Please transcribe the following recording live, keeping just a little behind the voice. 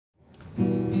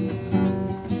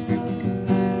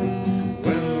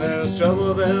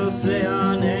trouble, they'll say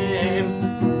our name.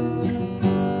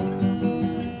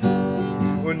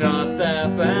 We're not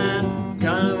that bad,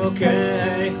 kind of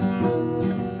okay.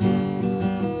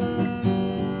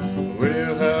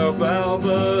 We'll help out,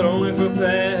 but only for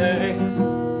pay.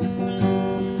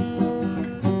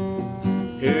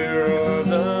 Heroes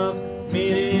of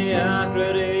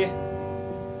mediocrity.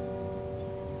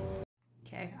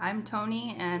 Okay, I'm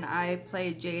Tony and I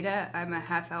play Jada. I'm a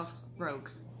half-elf rogue.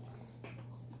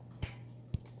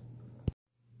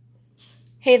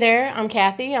 Hey there, I'm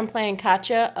Kathy. I'm playing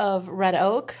Katja of Red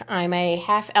Oak. I'm a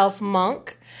half-elf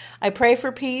monk. I pray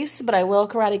for peace, but I will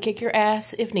karate kick your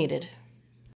ass if needed.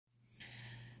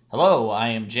 Hello, I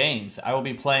am James. I will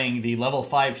be playing the level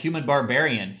 5 human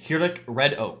barbarian, Hirlik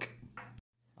Red Oak.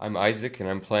 I'm Isaac, and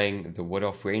I'm playing the Wood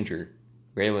Elf Ranger,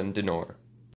 Raylan Denor.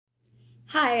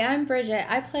 Hi, I'm Bridget.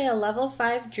 I play a level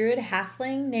 5 druid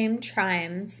halfling named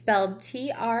Tryme, spelled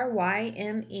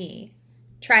Tryme.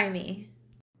 Try me.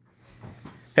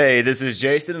 Hey, this is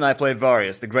Jason, and I play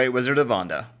Varius, the Great Wizard of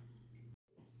Vonda.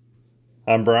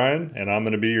 I'm Brian, and I'm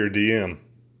going to be your DM.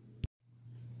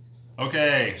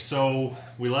 Okay, so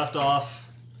we left off.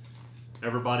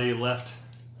 Everybody left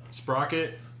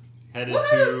Sprocket, headed to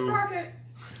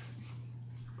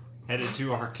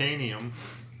Arcanium,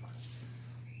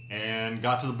 and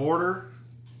got to the border.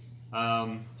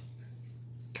 Kind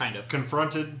of.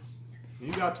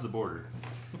 You got to the border.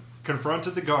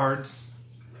 Confronted the guards,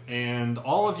 and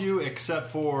all of you except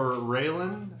for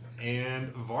Raylan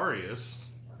and Varius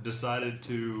decided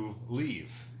to leave.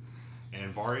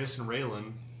 And Varius and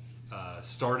Raylan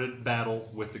started battle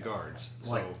with the guards.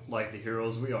 Like the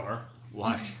heroes we are.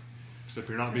 Except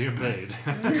you're not being paid.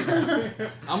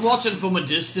 I'm watching from a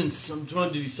distance. I'm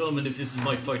trying to determine if this is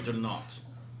my fight or not.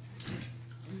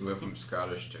 We went from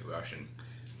Scottish to Russian.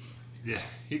 Yeah,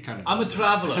 he kind of. I'm a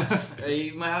traveler.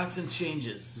 My accent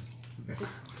changes.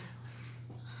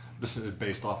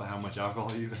 Based off of how much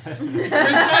alcohol you've had.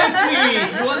 Precisely!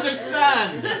 You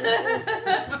understand!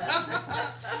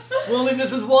 If only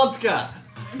this was vodka.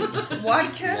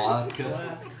 Vodka?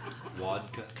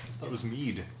 Vodka. That was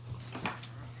mead.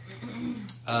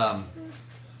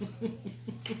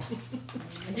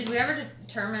 Did we ever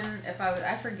determine if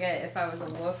I forget if I was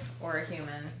a wolf or a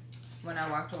human when I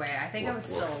walked away? I think I was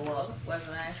still a wolf,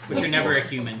 wasn't I? But you're never a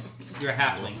human. You're a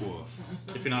halfling. Woof.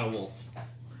 If you're not a wolf.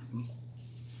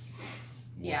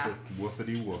 Yeah.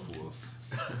 Woofity woof woof.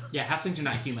 Yeah, halflings are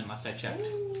not human last I checked.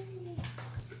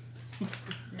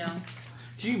 No.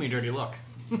 She gave me a dirty look.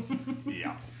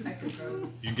 Yeah. I could grow.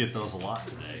 You get those a lot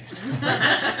today.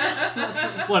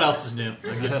 What else is new?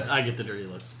 I get the dirty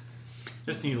looks.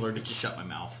 Just need to learn to just shut my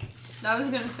mouth. I was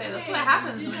gonna say that's what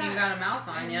happens when you got a mouth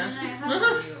on you.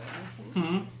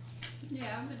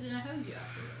 Yeah, but then I hugged you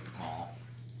after. Aw.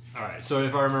 Alright, so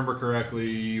if I remember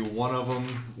correctly, one of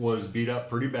them was beat up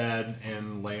pretty bad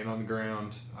and laying on the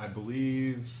ground. I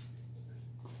believe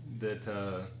that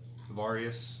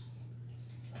Varius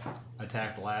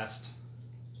attacked last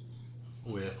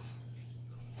with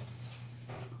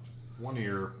one of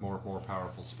your more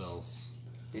powerful spells.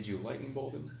 Did you lightning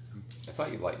bolt him? I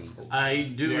thought you lightning bolted. I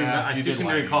do. Yeah, I do seem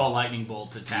to recall a lightning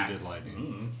bolt attack. You did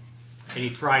lightning. And he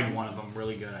fried one of them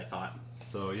really good, I thought.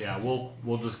 So yeah,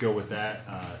 we'll just go with that.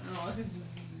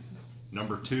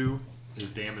 Number 2 is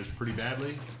damaged pretty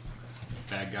badly.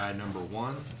 Bad guy number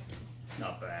 1.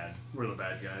 Not bad. We're the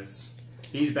bad guys.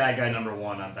 He's bad guy number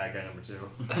 1, I'm bad guy number 2.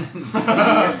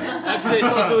 Actually, I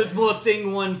thought there was more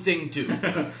thing 1, thing 2.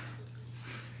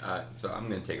 So I'm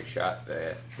going to take a shot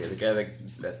at the guy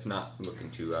that's not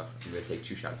looking too rough. I'm going to take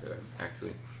 2 shots at him,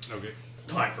 actually. Okay.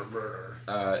 Time for murder.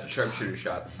 Sharpshooter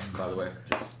shots, by the way.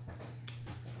 Just,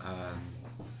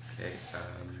 okay.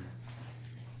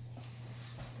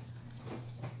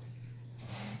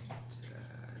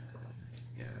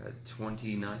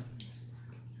 29.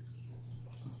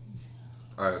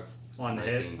 Or On the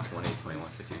 19, hit. 20, 21,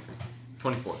 15,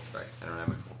 24. Sorry, I don't have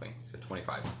my full thing. So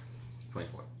 25.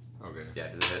 24. Okay. Yeah,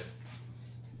 does it hit?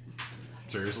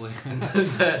 Seriously? Not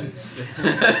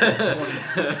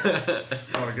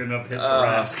a good enough hit for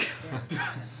Rask.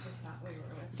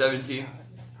 17.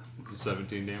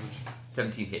 17 damage?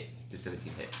 17 hit. The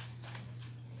 17 hit.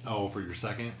 Oh, for your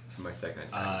second? This is my second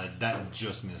attack. That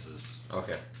just misses.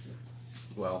 Okay.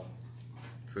 Well,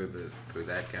 for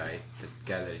that guy, the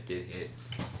guy that it did hit,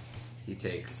 he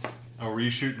takes. Oh, were you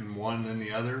shooting one then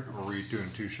the other, or were you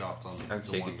doing 2 shots on the one guy? I'm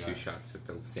taking 2 shots at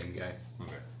the same guy.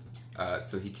 Okay.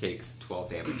 So he takes 12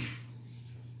 damage.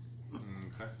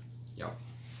 Okay. Yep.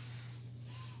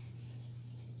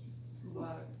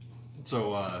 What?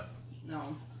 So,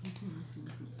 No.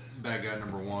 bad guy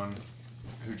number 1,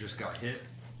 who just got hit,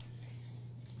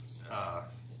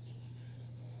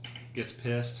 gets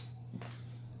pissed.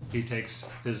 He takes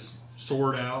his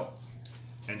sword out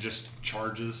and just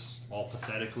charges all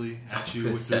pathetically at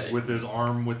you with his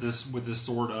arm with this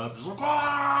sword up. Just like,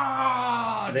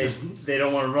 ah! They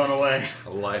don't want to run away.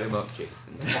 Light him up,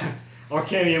 Jason.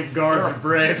 Arcanium guards are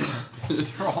brave.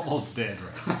 They're almost dead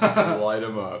right now. Light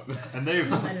him up. And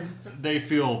they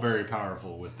feel very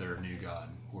powerful with their new god,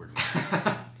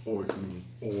 Orden.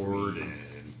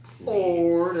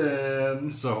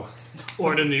 Orden. So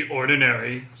Orden the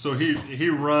Ordinary. So he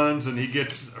runs and he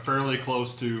gets fairly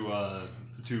close to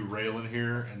Raylan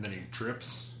here, and then he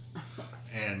trips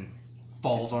and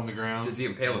falls on the ground. Does he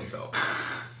impale himself?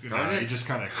 No, he just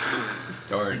kind of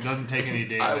doesn't take any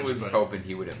damage. I was hoping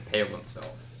he would impale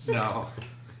himself. No.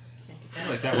 I feel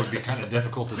like that would be kind of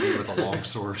difficult to do with a long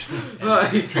sword. He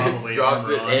Probably drops the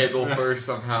armor on. angle first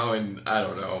somehow, and I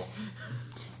don't know.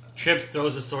 Trips,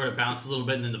 throws his sword, it bounces a little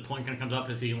bit, and then the point kind of comes up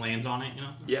as he lands on it, you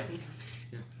know? Yeah.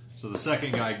 So the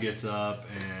second guy gets up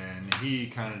and he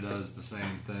kind of does the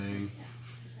same thing.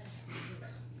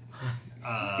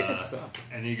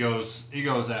 And he goes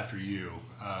after you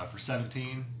for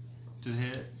 17 to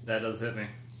hit. That does hit me.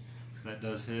 That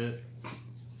does hit.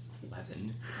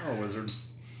 11. Oh, wizard.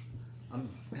 I'm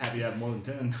happy to have more than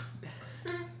 10.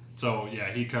 So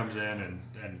yeah, he comes in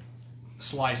and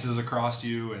slices across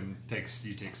you and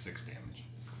you take 6 damage.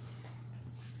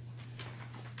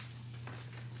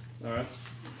 All right.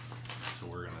 So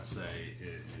we're gonna say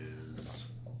it is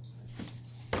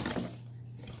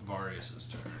Varius's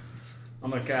turn. I'm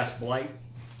gonna cast Blight.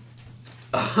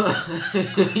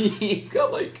 He's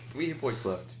got like 3 hit points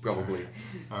left, probably.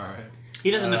 All right.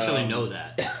 He doesn't necessarily know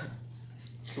that.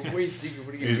 Wasting a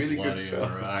He's really good bloody spell.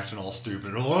 and acting all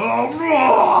stupid.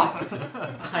 I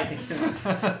can.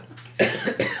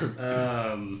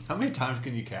 How many times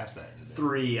can you cast that in a day?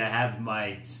 3. I have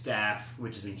my staff,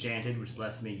 which is enchanted, which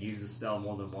lets me use the spell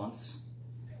more than once.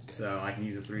 So I can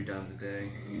use it 3 times a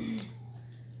day.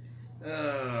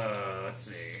 Let's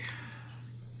see.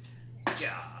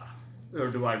 Ja. Or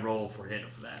do I roll for hit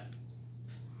for that?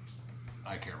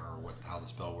 I can't remember how the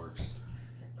spell works.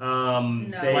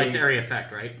 Light's area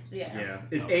effect, right? Yeah.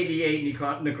 It's 88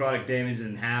 necrotic damage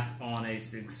and half on a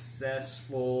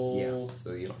successful Yeah,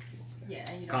 so you don't.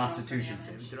 Yeah, you don't Constitution roll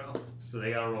for saving damage. throw. So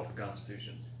they gotta roll for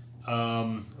Constitution.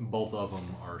 Both of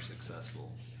them are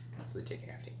successful. So they take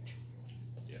half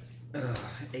damage.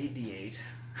 88.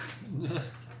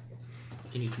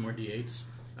 He needs more d8s.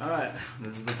 Alright,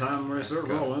 this is the time where I start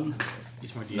rolling.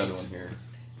 Needs more d8s. Another one here.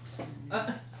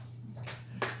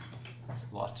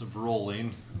 Lots of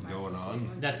rolling going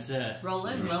on. That's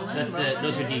Rolling.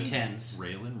 those are d10s.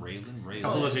 Raylan.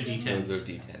 Oh, those are d10s. Those are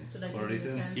d10s. What are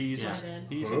D10s? Easy. Yeah.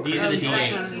 Easy. These are the I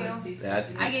d8s. gave you- That's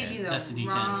a d10. I gave you the That's a D10.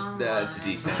 wrong That's a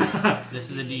one. d10.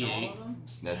 This is a d8.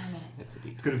 That's a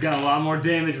d10. Could have gotten a lot more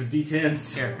damage with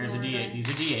D10s. Here's a d8. These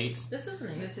are d8s. This isn't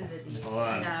it. This is a D. Hold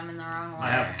on. I got 'em in the wrong one.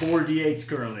 I have 4 D8s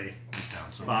currently. You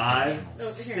sound so 5, professional.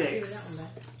 Oh, here, give me that 6, one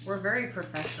back. We're very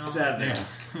professional. 7. Yeah.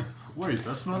 Wait,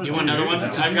 that's not a You want another D8, one?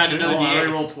 that's a I've got D10. another Oh, I already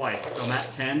D8. rolled twice. So I'm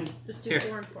at 10. Just do Here.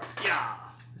 4 and 4. Yeah.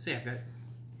 See, I've got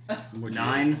more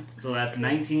 9. So that's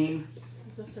 19,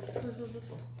 Whose was this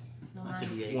one? That's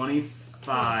a d8.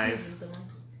 25, The one.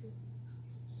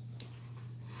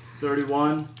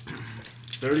 31,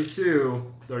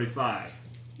 32, 35.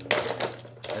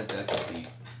 That's a d.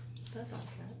 That don't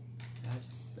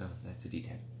count. That's a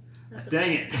d10.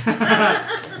 Dang it.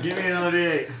 Give me another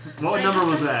D8. What I number just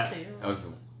was sent that? it to you. That was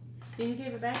You gave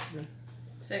it back to me.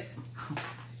 6.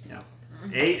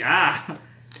 8. Ah.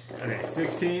 Okay,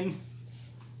 16,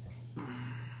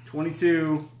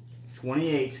 22,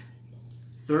 28,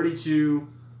 32,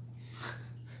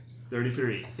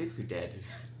 33. I think we're dead.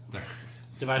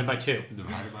 Divided by 2.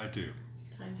 Divided by 2.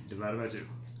 Divided by 2.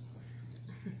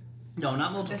 No, not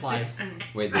The multiply. 16.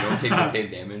 Wait, they don't take the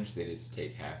same damage. They just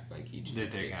take half, like each. They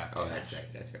take half Oh, damage. that's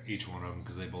right. That's right. Each one of them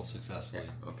because they both successfully.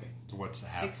 Yeah. Okay. So what's the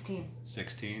half? 16.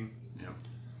 16.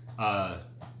 Yeah.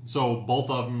 So both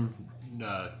of them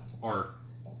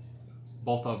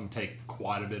take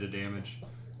quite a bit of damage.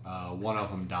 One of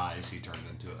them dies. He turns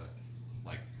into a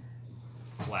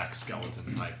black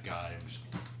skeleton type guy and just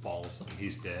falls and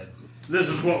he's dead. This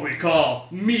is what we call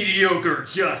mediocre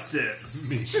justice.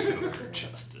 Mediocre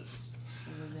justice.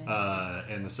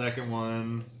 And the second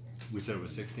one, we said it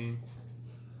was 16.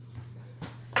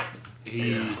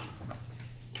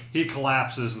 He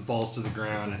collapses and falls to the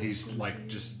ground, and he's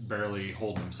just barely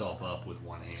holding himself up with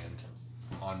one hand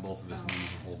on both of his knees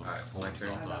and holding my turn.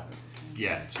 himself up.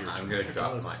 Yeah, it's your I'm turn.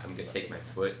 I'm gonna take my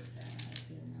foot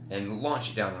and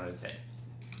launch it down on his head.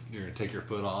 You're gonna take your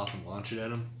foot off and launch it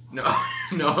at him. No,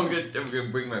 I'm gonna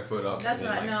bring my foot up. That's and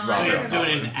what I then, know. drop So it. he's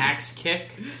doing an axe kick.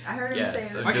 I heard him Yeah, say.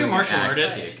 so it Aren't was you a doing martial an axe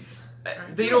artist? kick.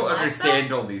 They don't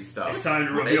understand all these It's stuff. time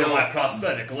to They reveal don't- my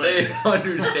prosthetic They leg. don't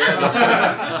understand all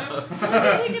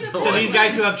this stuff. So these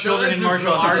guys who have children in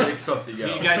martial arts, something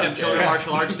these guys who have children in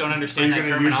martial arts don't Are understand you that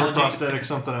going to use your terminology. prosthetic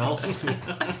something else?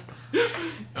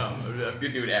 I'm gonna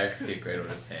do an axe kick right on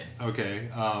his head. Okay.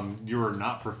 You are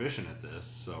not proficient at this,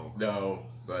 so No,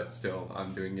 but still,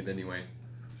 I'm doing it anyway.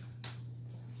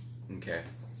 Okay,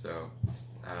 so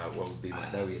what would be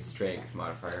that would be a strength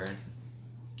modifier.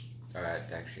 Alright,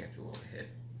 actually have to roll a hit.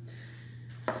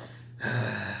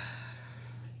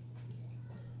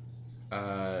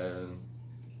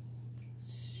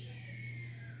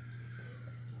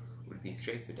 Would be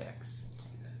strength or dex?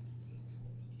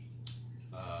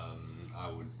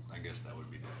 I guess that would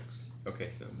be dex. Okay,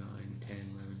 so 9, 10,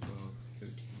 11, 12,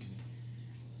 13.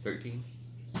 13?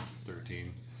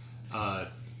 13.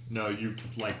 No, you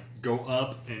like go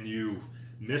up and you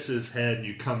miss his head and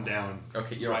you come down.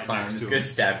 Okay, you're right fine. I'm next just to gonna him.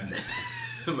 stab him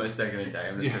then. My second attack,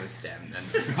 I'm just gonna stab him then.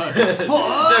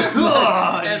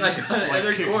 And like, and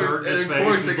of kick course, dirt in his and of face.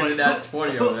 course He's they're gonna like, nat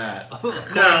 20 on that. Of course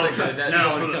Now, they're gonna nat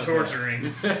now 20 for the on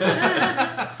torturing.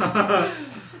 that.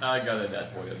 I got a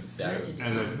nat 20 on the stab.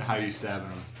 And then how you stabbing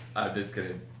him? I'm just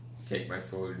gonna take my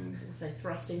sword and It's like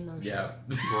thrusting motion. yeah,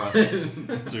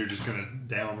 Thrust. So you're just gonna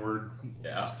downward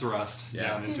yeah, thrust Yeah.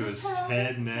 down into his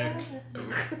head, neck.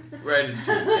 right into his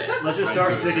head. Let's just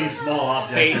start sticking small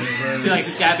objects Face. in his ribs. So like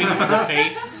stabbing him in the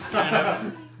face. Kind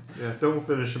of. Yeah, don't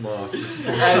finish him off.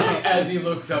 As he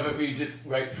looks up at me, just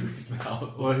right through his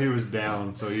mouth. Well, he was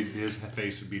down, so his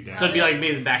face would be down. So it'd be like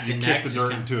maybe the back of You the kick neck. the just dirt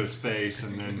kinda- into his face,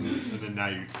 and then now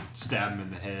you stab him in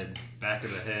the head, back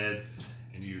of the head,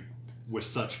 and you with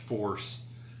such force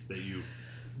that you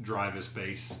drive his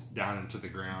face down into the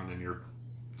ground, and your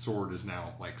sword is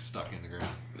now like stuck in the ground.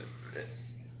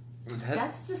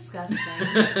 That's disgusting.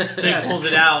 So he pulls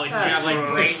it out. You have like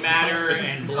brain matter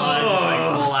and blood just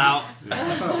like pull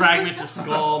out. Fragments of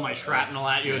skull, my shrapnel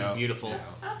at you. It's Yeah. beautiful.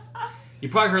 You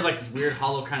probably heard like this weird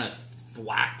hollow kind of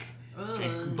thwack,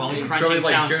 bone He's crunching probably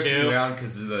like sound jerking too. around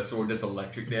because the sword does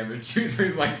electric damage. So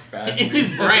he's like spasming. In his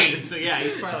brain. So yeah,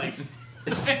 he's probably like.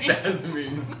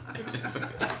 spasming.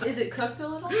 Is it cooked a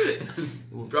little?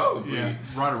 Probably. Yeah,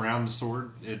 right around the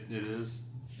sword. It is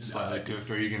slightly No, cooked.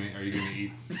 Are you gonna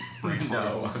eat brain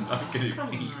No, particles? I'm not gonna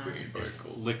Come eat on. brain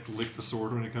particles. Lick the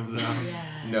sword when it comes out. Yeah.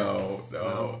 No.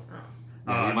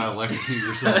 Yeah, you might electrocute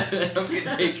yourself. I'm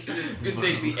gonna take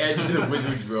the edge of the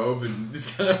wizard's robe and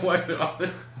just kind of wipe it off.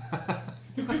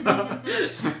 You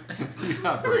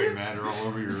got brain matter all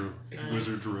over your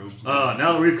wizard's robes. Now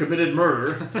that we've committed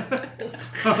murder,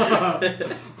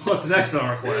 what's next on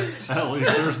our quest? At least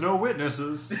there's no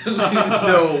witnesses.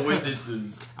 No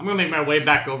witnesses. I'm gonna make my way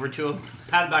back over to him,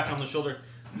 pat him back on the shoulder.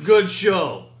 Good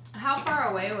show. How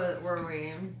far away were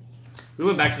we? We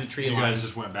went back to the tree You line. guys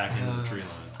just went back into the tree line.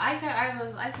 I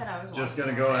said I was Just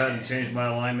walking gonna go away. ahead and change my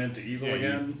alignment to evil Yeah,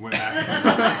 again. you went back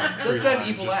into the tree That's not line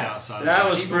evil just act. outside. That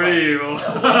was pretty evil.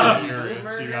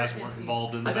 So you guys weren't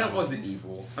involved in the That battle. wasn't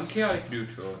evil. I'm chaotic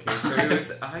neutral, okay? So it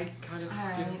was, I kind of.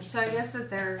 Alright, so I guess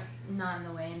that they're not in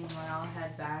the way anymore. I'll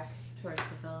head back towards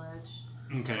the village.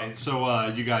 Okay, so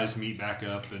you guys meet back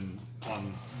up and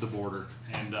on the border,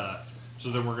 and so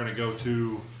then we're gonna go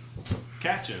to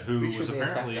Katja, who was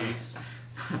apparently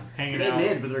hanging They out.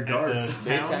 did, but they're at guards. the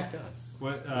They town. attacked us.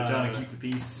 What? They're trying to keep the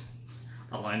peace.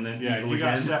 Alignment. Yeah, evil you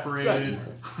got again. separated.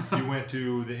 It's not You went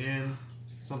to the inn,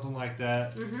 something like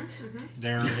that. Mm-hmm.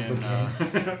 There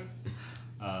in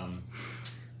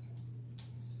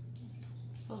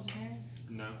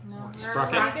no, No.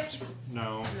 Sprocket?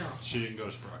 no, No. she didn't go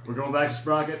to Sprocket. We're going back to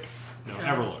Sprocket. No, No.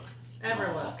 Everlook.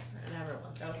 Everlook. And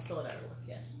Everlook. I was still at Everlook,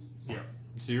 yes.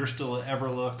 So you're still at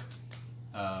Everlook.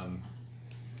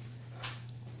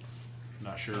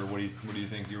 Not sure. What do you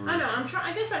think you were? I know.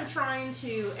 I guess I'm trying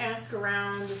to ask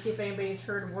around to see if anybody's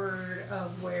heard word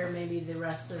of where maybe the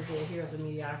rest of the Heroes of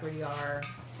Mediocrity are.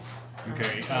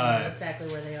 Okay. I don't know exactly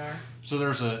where they are. So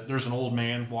there's an old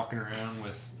man walking around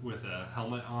with a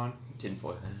helmet on.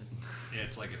 Tinfoil hat. Yeah,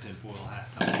 it's like a tinfoil hat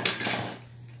type thing.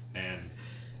 And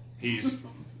he's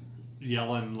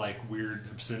yelling like weird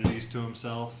obscenities to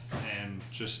himself and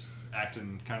just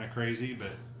acting kind of crazy, but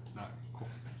not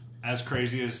as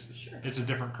crazy as it's a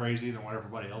different crazy than what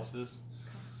everybody else is.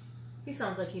 He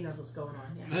sounds like he knows what's going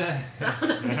on. Yeah. So,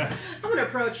 I'm gonna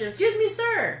approach him. Excuse me,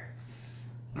 sir.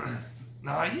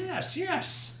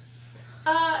 Yes.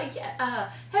 Yeah.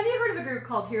 Have you heard of a group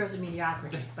called Heroes of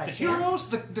Mediocrity by The chance? heroes,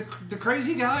 the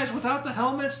crazy guys without the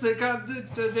helmets that got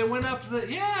they went up the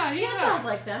Yeah, sounds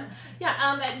like them.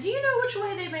 Yeah. Do you know which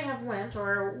way they may have went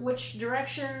or which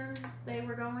direction they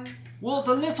were going? Well,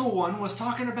 the little one was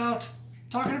talking about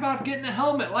getting a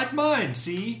helmet like mine.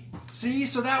 See,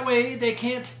 so that way they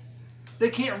can't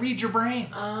read your brain.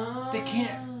 Oh. They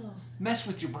can't mess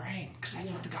with your brain because that's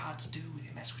what the gods do. They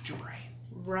mess with your brain.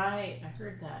 Right, I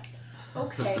heard that.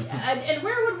 Okay, and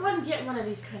where would one get one of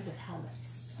these kinds of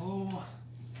helmets? Oh,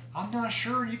 I'm not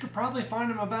sure. You could probably find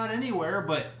them about anywhere,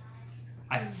 but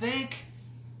I think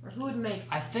Or who would make?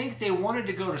 I think they wanted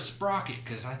to go to Sprocket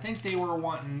because I think they were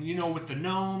wanting, with the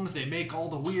gnomes, they make all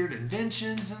the weird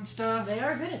inventions and stuff. They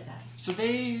are good at that. So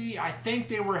I think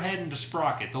they were heading to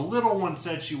Sprocket. The little one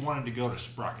said she wanted to go to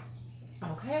Sprocket.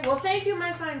 Okay, well, thank you,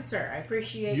 my fine sir. I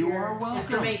appreciate You your are welcome.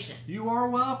 information. You are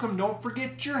welcome. Don't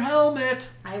forget your helmet.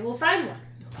 I will find one.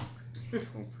 Don't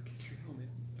forget your helmet.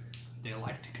 They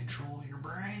like to control your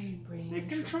brain. Brain They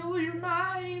control your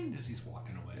mind. As he's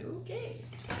walking away. Okay.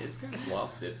 This guy's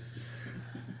lost it.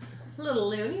 A little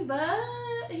loony, but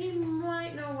he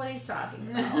might know what he's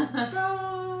talking about.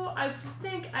 So I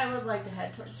think I would like to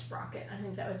head towards Sprocket. I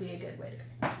think that would be a good way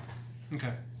to go.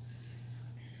 Okay.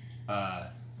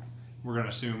 We're going to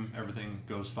assume everything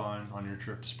goes fine on your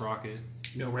trip to Sprocket.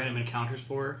 No random encounters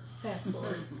for her. Fast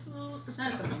forward.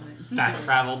 Not at the moment. Fast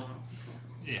traveled.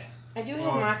 Yeah. I do have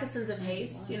moccasins of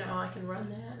haste. I can run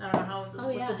that. I don't know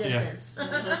what's the distance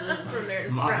from there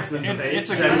to Moccasins Sprocket. of haste. It's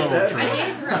a good little I trip.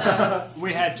 gave her those.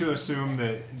 We had to assume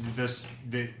that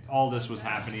all this was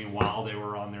happening while they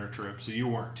were on their trip, so you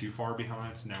weren't too far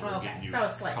behind. So now we're getting Okay, you so I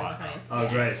was slightly caught behind. Oh,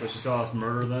 great. So she saw us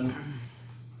murder them?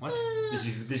 What?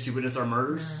 Did she witness our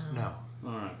murders? No.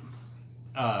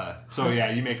 Alright. So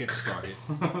yeah, you make it to Sprocket.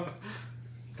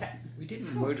 We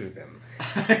didn't murder them.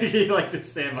 You like to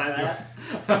stand by that?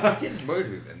 We didn't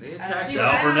murder them. They attacked See,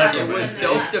 us. for that's It was Sounds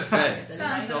self-defense.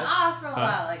 an awful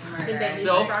lot like murder.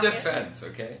 Self-defense,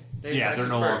 okay? They Yeah, attacked they're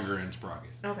us no first. longer in Sprocket.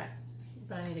 Okay.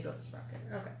 But I need to go to Sprocket.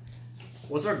 Okay.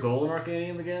 What's our goal in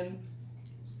Arcanium again?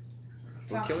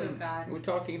 We're Talk to killing. God. We're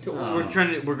talking to. Oh.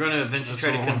 We're going to eventually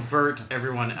try to convert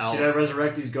everyone else. Should I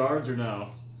resurrect these guards or no?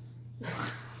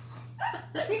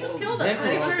 You just killed Then them.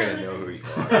 we're all gonna know who you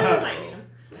are. Might need 'em.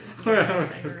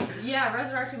 Yeah,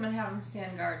 resurrect him and have him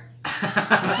stand guard.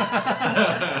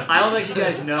 I don't think you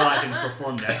guys know I can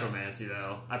perform necromancy,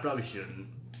 though. I probably shouldn't.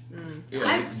 Yeah,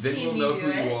 I've then seen we'll you know do who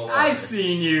it. you all are. I've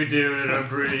seen you do it, I'm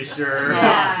pretty sure.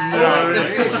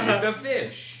 Yeah. The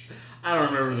fish. I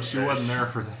don't remember the She fish. wasn't there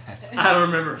for that. I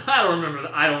don't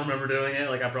remember doing it.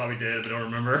 Like I probably did, but don't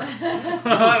remember.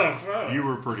 I don't know. You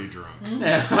were pretty drunk.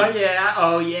 Yeah.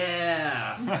 Oh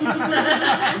yeah.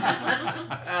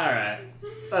 All right.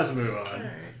 Let's move on.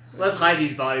 Let's hide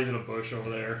these bodies in a bush over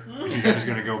there. You guys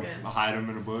gonna go hide them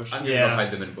in a bush? I'm gonna Yeah. go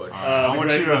hide them in a bush. I The want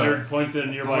Great you to- Wizard points at a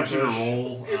I nearby want bush. you to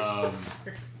roll.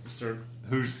 Start.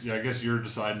 I guess you're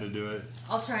deciding to do it.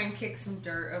 I'll try and kick some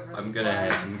dirt over I'm the gonna.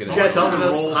 blood. I'm You gonna. guys helping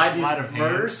us Roll hide sleight of these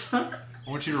hand. murders? I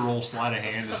want you to roll sleight of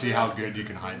hand to see how good you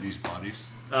can hide these bodies.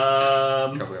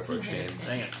 Cover up our shame.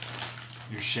 Dang it.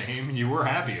 Your shame, you were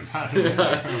happy about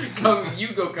it.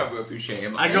 You go cover up your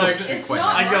shame. I go- I'm actually It's quite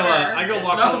not happy. I go It's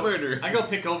walk not over. murder. I go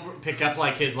pick up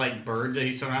like his bird that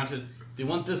he surrounded. Do you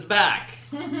want this back?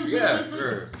 Yeah,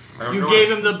 sure. I don't You know gave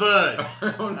what- him the bird.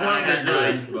 I don't know I what got you're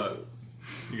nine. doing, but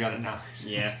You got it now.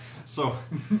 Yeah. So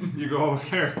you go over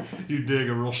there, you dig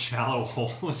a real shallow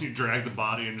hole, and you drag the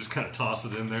body and just kind of toss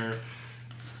it in there.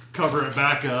 Cover it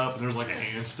back up, and there's like a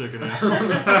hand sticking out.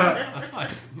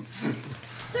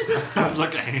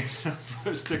 Like a hand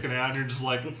sticking out, and you're just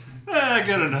like,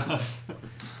 good enough.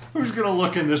 Who's gonna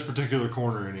look in this particular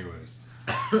corner, anyways?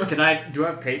 Do I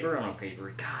have paper? I don't have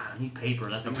paper. God, I need paper.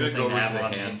 That's a I'm good gonna thing go to over have to the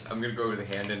on hand. hand. I'm gonna go over the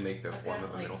hand and make the form of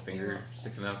a like, middle finger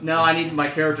sticking up. No, my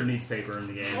character needs paper in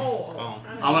the game. Oh.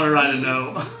 I'm gonna write a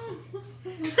note.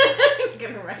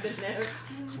 Gonna write a note.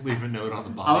 Leave a note on the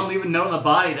I'm body. gonna leave a note on the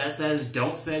body that says,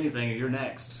 "Don't say anything. You're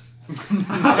next."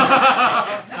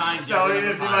 Signed, So Jeffrey even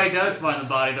if number anybody 5. does find the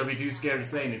body, they'll be too scared to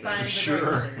say anything. Signs the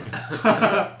Sure. Great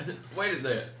Wizard. Wait a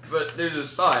second, but there's a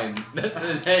sign that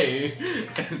says, "Hey,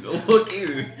 look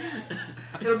here."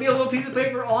 It'll be a little piece of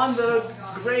paper on the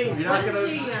grave. You're not What gonna.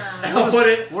 is the, I'll put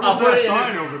it. what I'll is put that it in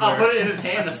sign his, over I'll there? put it in his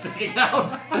hand that's sticking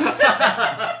out.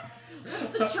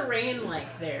 What's the terrain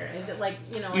like there? Is it like,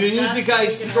 You like use dust the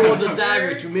guy's so you can sword hide or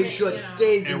dagger dirt, to make sure it you know?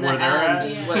 stays in And the where they're at?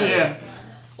 hand as well. Yeah.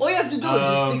 All you have to do is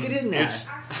just stick it in there. It's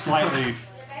slightly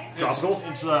Tropical?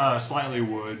 It's slightly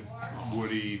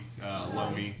woody,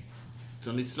 loamy. It's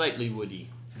only slightly woody.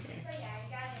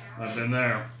 I've been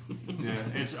there. Yeah,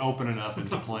 it's opening up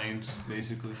into plains,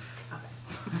 basically.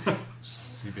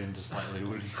 You've been just slightly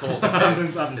woody. It's cold. I've been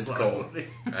It's slightly cold. woody.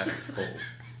 It's cold.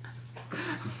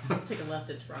 Take a left,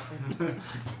 it's Sprocket. Go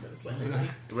slightly woody.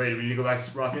 Wait, we need to go back to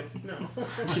Sprocket? No.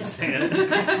 Keep saying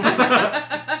it.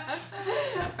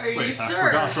 Are you Wait, sure? I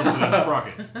forgot something in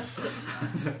Sprocket.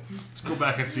 Let's go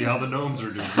back and see how the gnomes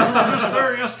are doing. We were just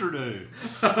there yesterday.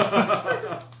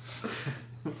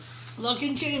 Look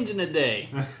and change in a day.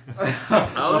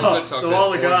 So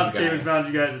all the gods came and found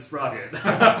you guys at Sprocket.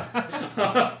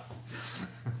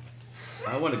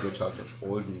 I want to go talk to this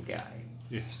Odin guy.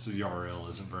 Yeah, so Yarl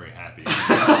isn't very happy. He's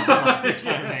time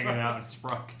hanging out in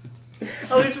Sprocket.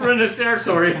 At least we're in this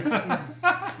territory. That's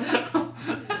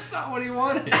not what he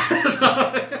wanted.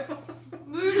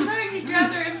 We were trying to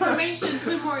gather information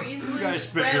to more easily. You guys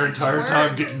spent spread your entire the time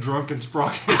word. getting drunk in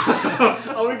Sprocket.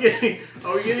 Are we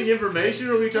getting information,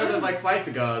 or are we trying to like fight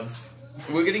the gods?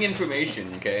 We're getting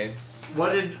information, okay?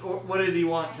 What did he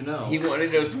want to know? He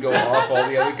wanted us to go off all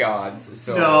the other gods.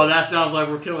 So No, that sounds like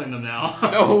we're killing them now.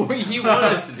 no, he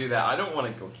wanted us to do that. I don't want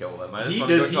to go kill them. I just want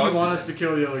to go Does he talk want to us to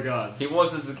kill the other gods? He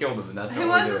wants us to kill them, and that's He what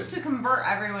wants we're us doing. to convert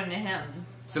everyone to him.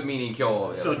 So meaning kill all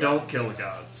the So other don't gods. kill the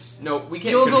gods. No, we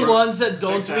can't Kill the convert- ones that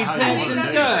don't Take that how you I repent think want in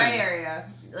that's a turn. gray area.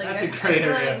 Like, That's I a gray feel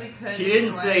area. like we could He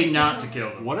didn't do say it. not to kill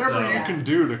them. Whatever so. you can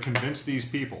do to convince these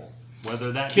people,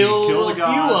 whether that Kill be kill a the few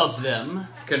gods, of them.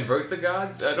 Convert the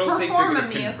gods? I don't think Perform they're a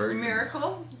going to convert.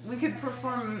 miracle. We could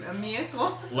perform a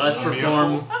miracle. Let's A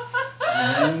perform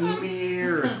I can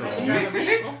miracle. drive a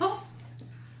vehicle.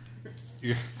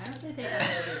 you- I don't think they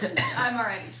I'm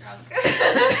already drunk.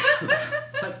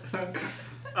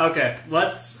 Okay,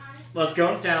 let's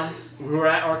go to town. We're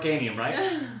at Arcanium, right?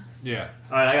 yeah,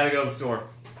 All right, I gotta go to the store.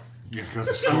 you gotta go to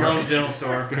the I'm store. going to the general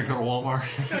store. Gonna go to Walmart.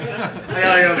 I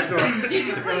gotta go to the store. Did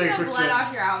you Really clean the quick blood check.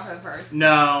 off your outfit first?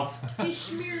 No. He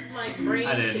smeared like brain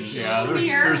I didn't. tissue. Yeah, there's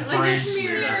Smear, like a brain,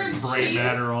 smear. brain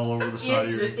matter all over the side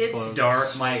It's of your clothes.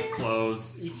 dark. My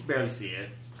clothes. You can barely see it.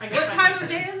 I What guess time of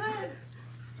day is it? I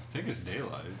think it's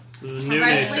daylight.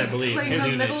 Noonish, I believe. Like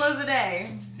the middle of the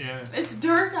day. Yeah. It's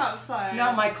dark outside.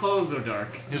 No, my clothes are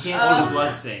dark. You His can't clothes- see the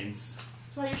blood stains.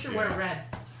 That's why you should wear red.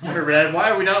 We're red.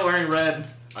 Why are we not wearing red?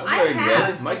 I'm I wearing have.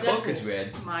 red. My cloak is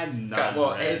red. I'm not. God,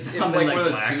 well, red. it's I'm like in, one of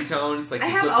those black. two-tones. Like I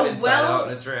you have flip a it inside well- out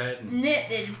and it's red.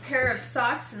 knitted pair of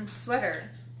socks and sweater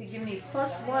to give me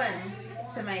 +1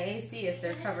 to my AC if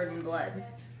they're covered in blood.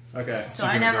 Okay. So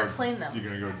you're I gonna never go- clean them. You're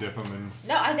gonna go dip them in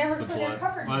No, I never the clean blood. them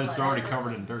covered in Well, blood. they're already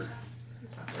covered in dirt.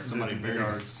 Somebody buried it.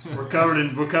 Regards. We're covered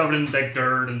in like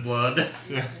dirt and blood.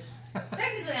 Yeah.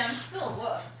 Technically, I'm still a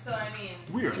wolf, so I mean.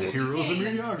 We are the you heroes of can't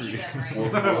even mediocrity. see them right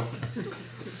Woof, now.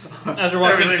 woof. As we're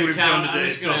walking Everything through we've town, done I'm today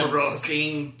just is so gonna heroic.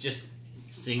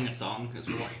 sing a song because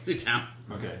we're walking through town.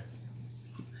 Okay.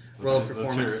 Roll Let's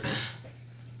hear performance.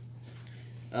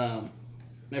 it.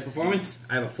 My performance,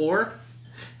 I have a 4.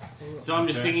 So I'm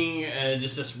just Okay. singing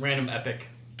just this random epic,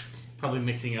 probably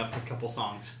mixing up a couple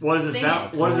songs. What does it Sing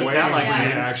sound? it. What does it Wait sound like? for Yeah. you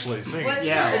when to you- actually sing. What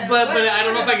Yeah. sort of- But what I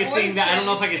don't know if sort I can of sing voice that. I are don't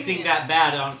know you if I can sing singing that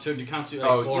bad. So to constitute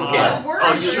like Oh, 4. you What can. words Oh,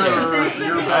 are you you sure? saying?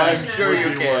 Your I'm best sure would you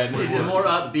be can. what- Is it more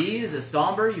upbeat? Is it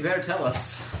somber? You better tell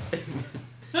us.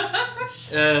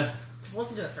 Just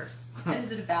listen to it first.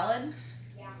 Is it a ballad?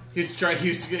 He was trying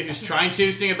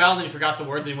to sing a ballad and he forgot the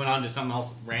words and he went on to some else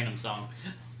random song.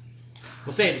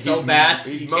 We'll say it's so He's- bad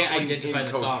He's you can't mumbling identify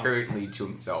the song. incoherently to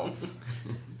himself.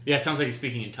 Yeah, it sounds like he's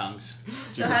speaking in tongues.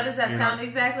 So how does that You're sound not-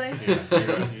 exactly?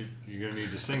 Yeah, you're gonna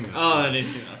need to sing this. Oh, I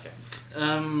didn't sing. Okay. I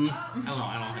don't know. I don't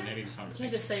have any song to You sing.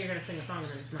 can't just say you're gonna sing a song and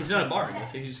then it's not. He's not a bard.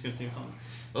 That's he's just gonna sing a song.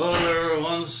 Oh, there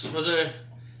once was a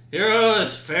hero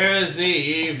as fair as the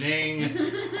evening,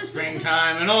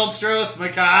 springtime in Old Stros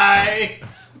Mackay.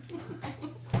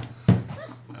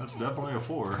 That's definitely a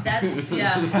 4. That's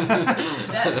yeah.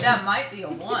 that might be a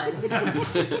 1.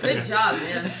 Good job,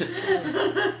 man.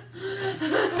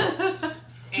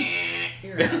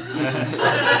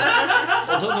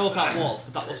 I don't know about walls,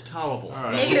 but that was terrible. All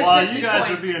right. Negative So while 50 you guys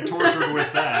points. are being tortured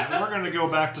with that, we're gonna go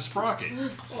back to Sprocket.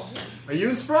 Are you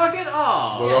in Sprocket?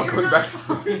 Oh. We're all you're going not- back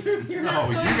to You're No, not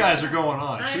you going- guys are going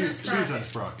on. I'm in She's Sprocket. in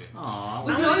Sprocket. Aw.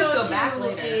 We I'm can gonna always go go back to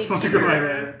later. a Go tinker. right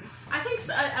there. I think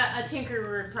a tinker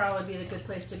would probably be the good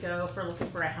place to go for looking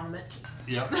for a helmet.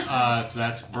 Yep.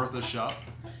 That's Bertha's shop.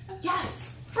 Yes,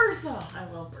 Bertha. I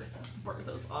love Bertha.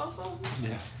 Bertha's awesome.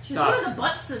 Yeah. She's Top. one of the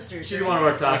butt sisters. She's right? one of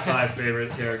our top 5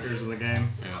 favorite characters in the game.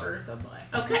 Bertha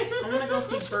Butt. Okay, I'm gonna go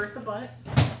see Bertha Butt.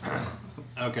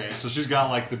 Okay, so she's got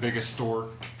like the biggest store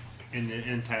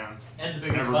in town. And the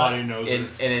biggest Everybody knows and,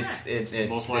 her. and it's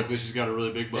Most likely, it's, she's got a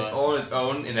really big butt. it's all on its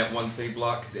own in that one city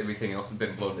block because everything else has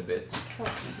been blown to bits.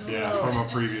 Yeah, from a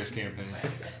previous campaign.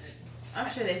 I'm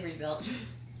sure they've rebuilt.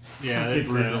 Yeah, they've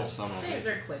rebuilt some of it.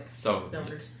 They're quick So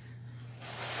builders.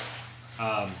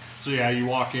 So yeah, you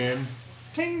walk in.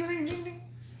 Ting, ding, ding, ding.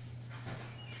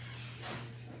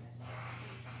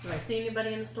 Do I see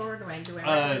anybody in the store? Do I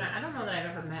recognize? I don't know that I've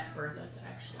ever met Bertha,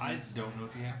 actually. I don't know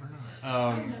if you have or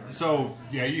not. So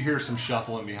yeah, you hear some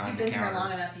shuffling behind the Been here counter.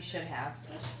 long enough, you should have.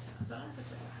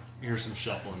 You hear some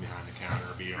shuffling behind the counter.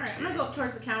 But you don't Alright, see I'm gonna go up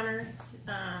towards the counter,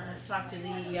 talk to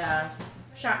the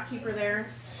shopkeeper there.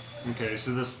 Okay,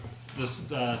 so this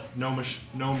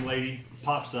gnome lady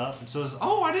pops up and says,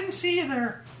 "Oh, I didn't see you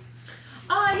there."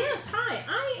 Yes, hi.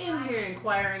 I am here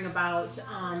inquiring about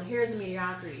Heroes of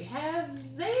Mediocrity.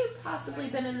 Have they possibly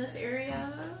been in this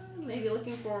area? Maybe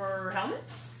looking for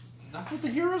helmets? Not with the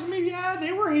heroes, maybe. Yeah,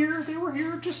 they were here. They were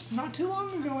here just not too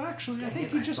long ago, actually. I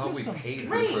think you just thought missed we them. paid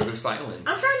Right. for their silence.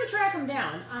 I'm trying to track them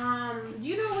down. Do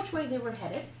you know which way they were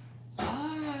headed?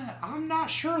 I'm not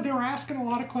sure. They were asking a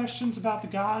lot of questions about the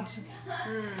gods.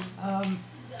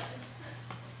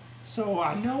 So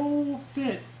I know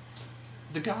that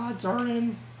the gods are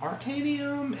in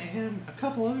Arcanium and a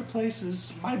couple other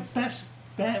places. My best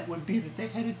bet would be that they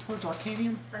headed towards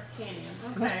Arcanium.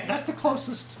 Arcanium, okay. That's the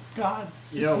closest god.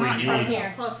 You know It's what not we From need?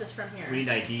 here, closest from here. We need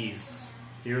IDs.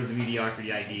 Heroes of Mediocrity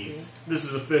IDs. This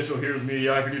is official Heroes of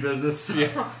Mediocrity business.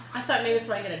 Yeah. I thought maybe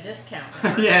so I get a discount.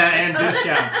 Yeah, and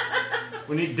discounts.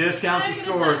 We need discounts in I get a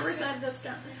stores. 10%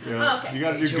 discount. Yeah. Okay. You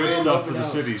got to do good stuff for the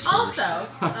cities first. Also,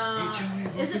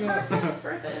 is it Bertha?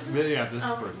 Bertha, isn't it? Yeah, this is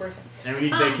Oh, Bertha. And we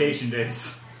need vacation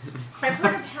days. I've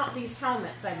heard of these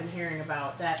helmets I've been hearing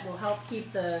about that will help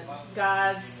keep the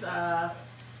gods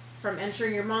from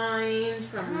entering your mind.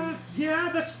 From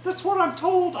Yeah, that's what I'm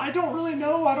told. I don't really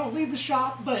know. I don't leave the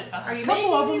shop, but are you a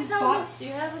couple of making them. these helmets? Do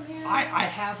you have them here? I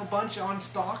have a bunch on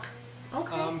stock.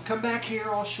 Okay. Come back here.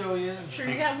 I'll show you. Sure,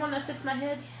 you got one that fits my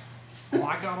head. Oh,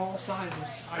 I got all sizes.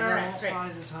 I got Alright, all great.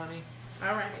 sizes, honey.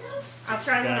 All right, I'll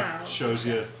try them That out. shows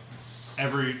you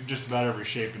just about every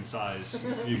shape and size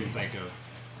you can think of.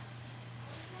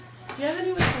 Do you have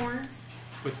any with horns?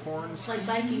 With horns? Like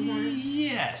Viking horns?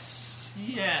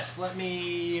 Yes. Let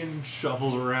me. And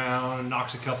shovels around and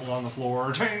knocks a couple on the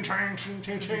floor. Ting, ting, ting,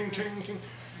 ting, ting, ting, ting.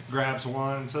 Grabs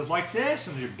one and says, like this,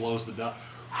 and it blows the dust.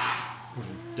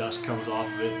 Dust comes off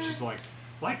of it. And she's like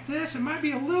this. It might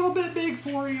be a little bit big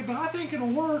for you, but I think it'll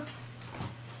work.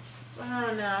 I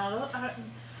don't know.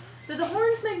 Do the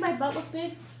horns make my butt look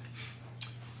big?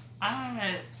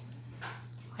 I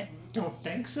don't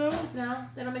think so. No,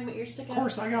 they don't make my ears stick out. Of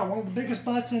course, I got one of the biggest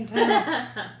butts in town.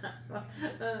 Well,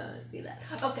 see that.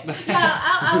 Okay. Yeah,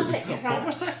 I'll take it. What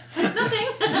was that? Nothing.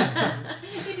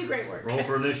 You do great work. Roll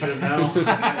for initiative now.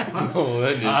 I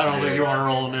don't think you want to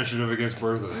roll initiative against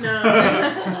Bertha. No.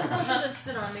 Just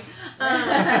sit on me.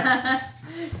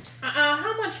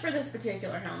 How much for this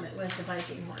particular helmet with the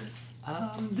Viking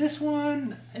horns? This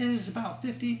one is about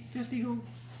 50 gold.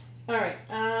 All right,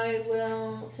 I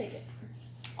will take it.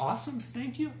 Awesome,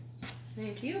 thank you.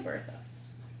 Thank you, Bertha.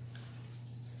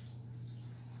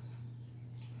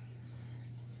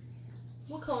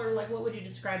 What color, what would you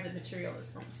describe the material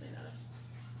this helmet's made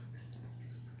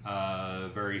out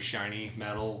of? Very shiny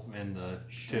metal, and the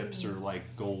tips are like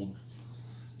gold.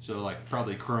 So like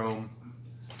probably chrome,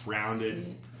 rounded,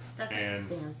 Sweet. That's and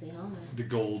a fancy helmet. the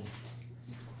gold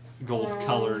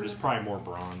colored is probably more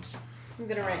bronze. I'm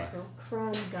gonna write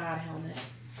chrome god helmet.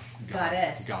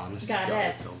 Goddess. Goddess.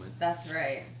 Goddess. That's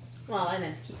right. Well, I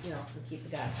meant to keep the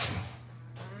goddess.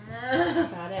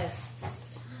 Goddess.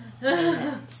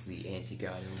 It's the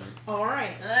anti-god helmet. All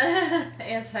right.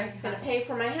 Anti. Gonna pay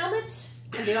for my helmet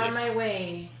and be on my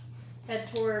way. Head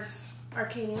towards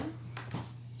Arcanium.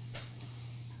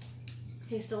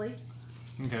 Hastily.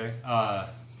 Okay.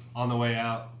 On the way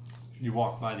out, you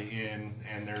walk by the inn,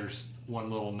 and there's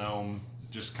one little gnome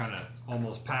just kind of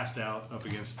almost passed out up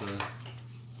against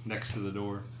next to the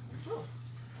door. Oh.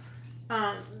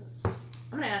 I'm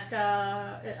gonna ask,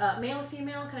 male or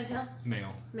female? Can I tell?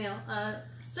 Male. Male.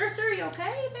 Sir, are you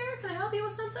okay there? Can I help you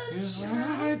with something? He's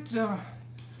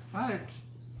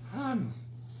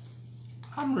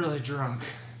I'm really drunk.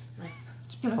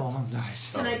 It's been a long night.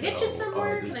 Can I get you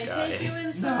somewhere? Can this I guy. take you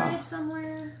inside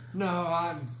somewhere?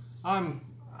 No, I've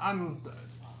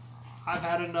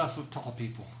had enough of tall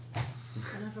people.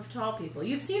 Enough of tall people.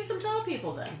 You've seen some tall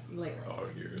people then lately. Oh,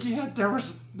 Yeah, there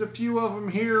was a few of them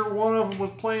here. One of them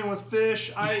was playing with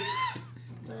fish. I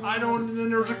don't. And then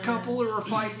there was a couple that were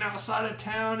fighting outside of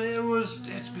town. It's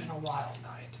been a wild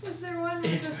night. Was there one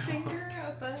with a finger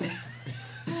up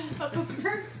a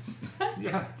bird's butt?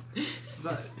 Yeah.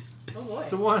 Oh boy.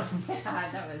 The one. God,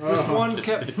 that was. This one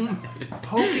kept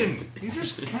poking. He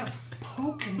just kept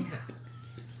poking.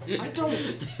 I don't.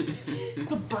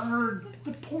 The bird.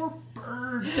 The poor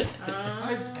bird.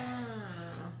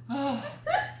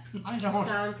 I don't.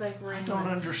 Sounds like rain. I don't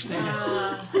understand.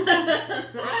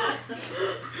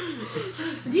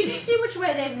 Did you see which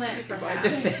way they went?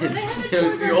 Perhaps? Were they headed It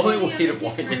was towards the only Arcadia? way to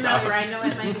wind it up. Remember, I know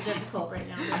it might be difficult right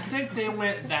now. I think they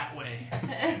went that way.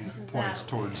 Points That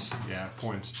towards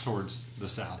points towards the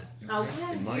south.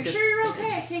 Okay. In my You defense, sure you're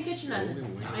okay? I can't get you the only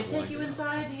nothing. way I to take wind you it up.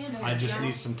 inside the inn. I just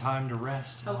need some time to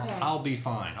rest. Okay. I'll be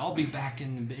fine. I'll be back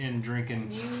in the inn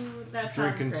drinking That sounds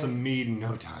drinking great. some mead in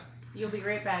no time. You'll be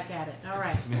right back at it. All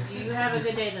right. You have a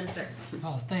good day then, sir.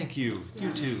 Oh, thank you.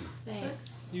 You too.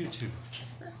 Thanks. You too.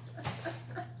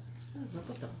 Look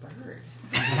at the bird.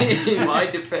 In my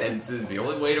defense, is the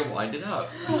only way to wind it up.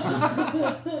 You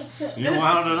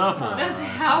wound it up. All That's right.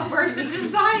 how Bertha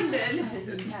designed it.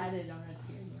 He had it already.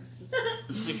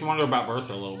 If you want to know about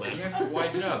Bertha a little bit. You have to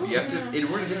wind it up. You have to, in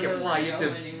order to make it fly, you have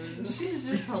to. She's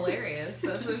just hilarious.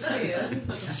 That's what she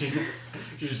is. She's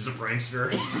just a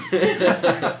prankster.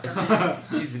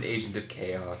 She's an agent of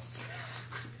chaos.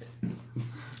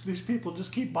 These people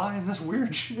just keep buying this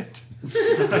weird shit.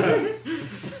 They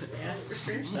ask for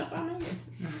strange stuff, I make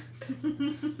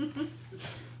it.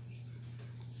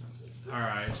 All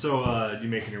right. So, you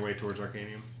making your way towards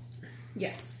Arcanium?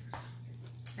 Yes.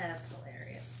 That's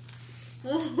hilarious.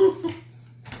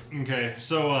 Okay.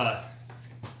 So,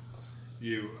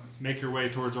 you make your way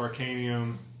towards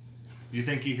Arcanium. You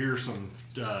think you hear some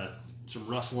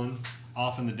rustling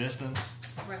off in the distance?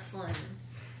 Rustling.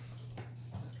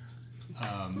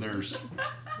 There's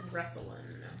Wrestling.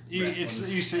 you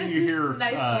hear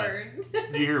Nice word.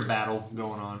 you hear battle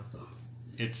going on.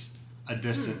 It's a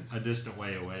distant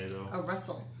way away though. A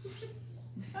rustle.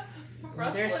 There's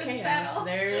Rustling chaos. battle.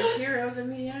 There's heroes of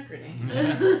mediocrity.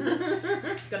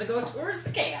 Gotta go towards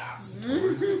the chaos.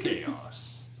 Towards the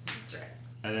chaos. That's right.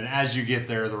 And then as you get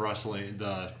there, the rustling,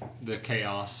 the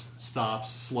chaos stops,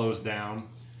 slows down,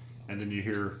 and then you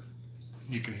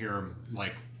can hear them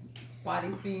like.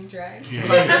 Bodies being dragged.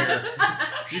 Yeah,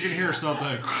 you can hear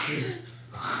something.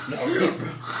 No, we're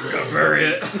gonna bury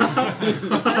it.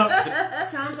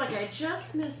 Sounds like I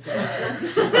just missed it.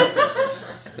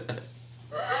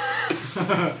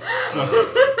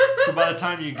 So by the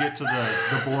time you get to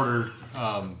the border,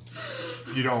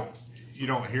 you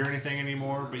don't hear anything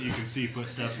anymore, but you can see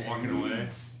footsteps walking away.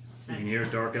 You can hear a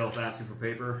dark elf asking for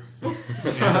paper.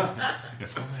 Yeah.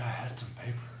 If only I had some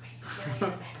paper.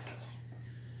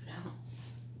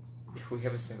 If we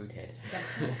have a sewed head,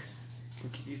 we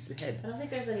could use the head. I don't think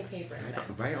there's any paper in the back.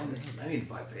 Right on the head. I need to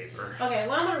buy paper. Okay,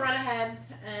 well I'm gonna run ahead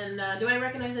and do I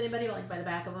recognize anybody like by the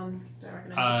back of them? Do I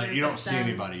recognize You don't see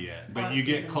anybody yet, but you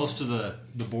get close to the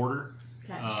border.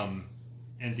 Okay.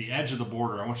 At the edge of the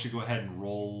border, I want you to go ahead and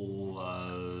roll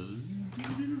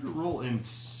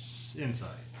insight.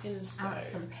 Inside.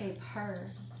 Some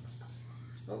paper.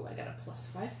 Oh, I got a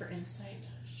 +5 for insight.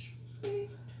 Sweet.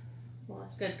 Well,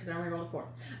 that's good because I only rolled a 4.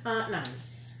 9.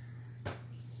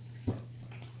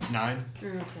 9.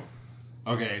 Okay.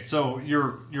 Okay, so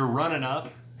you're running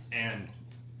up, and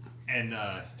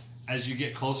as you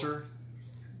get closer,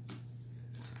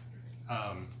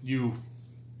 you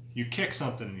kick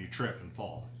something and you trip and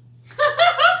fall.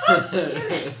 Damn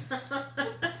it!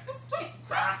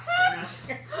 Rocks.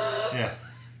 Yeah,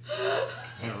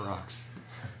 it rocks.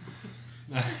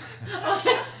 Oh,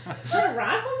 is that a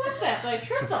rock? What was that I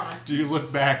tripped on? Do you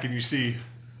look back and you see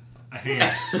a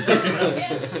hand sticking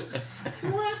out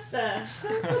What the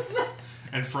heck was that?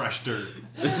 and fresh dirt?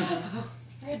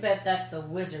 I bet that's the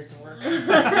wizard's work.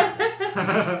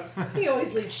 He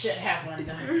always leaves shit half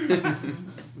undone.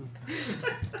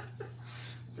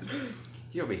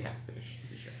 You'll be half finished.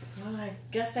 Well, I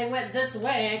guess they went this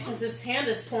way because his hand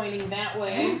is pointing that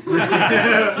way.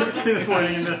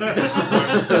 Pointing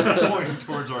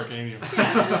towards Arcanium.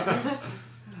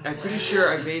 I'm pretty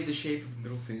sure I made the shape of the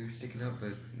middle finger sticking up,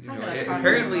 but you know, gotta it talk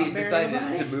apparently about decided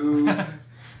burying a to move. I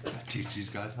teach these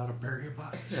guys how to bury a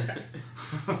body.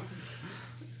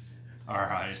 All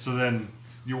right, so then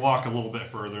you walk a little bit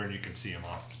further and you can see them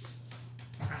off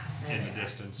in the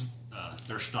distance.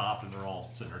 They're stopped and they're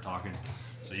all sitting there talking.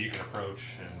 So you can approach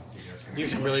and you guys can. Hear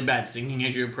some really bad singing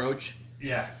as you approach.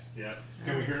 Yeah.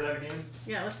 Can we hear that again?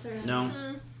 Yeah, let's hear it. No.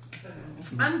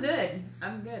 I'm good. I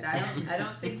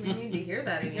don't think we need to hear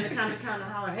that You're again. gonna kind of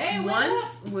holler, hey,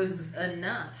 Once was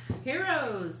enough.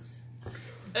 heroes.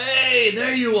 Hey,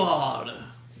 there you are.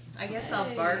 I guess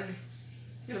I'll bark.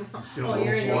 Oh,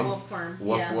 you're in your wolf form.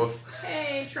 Woof Yeah. woof.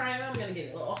 Hey, Triumph, I'm gonna give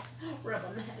you a little rub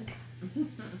on the head.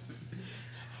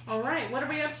 All right, what are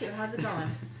we up to? How's it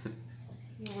going?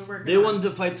 They wanted to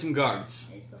fight some guards.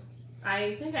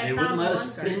 I think I They wouldn't found the let one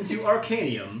us card. into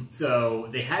Arcanium, so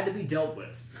they had to be dealt with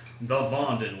the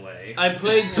Vondon way. I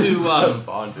played to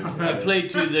Bonded. I played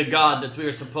to the god that we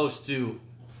were supposed to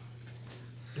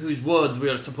whose words we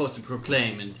are supposed to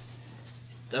proclaim, and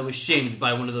I was shamed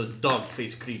by one of those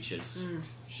dog-faced creatures.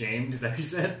 Shamed? Is that what you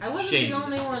said? I wasn't Shamed. the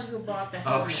only one who bought the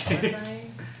Oh, helmet, shit. was I?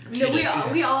 No,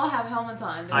 we all have helmets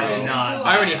on. I did not. Who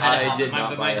I already had a I helmet. did My- not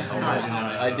my- buy a my- helmet. I did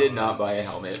not. I did not buy a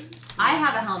helmet. I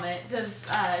have a helmet. Does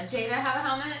Jada have a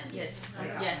helmet? Yes.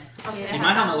 Yes. Okay. Jada See, has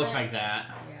my a helmet looks like that.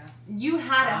 You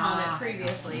had a helmet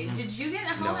previously. Did you get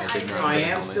a No, helmet? I did not. I get a am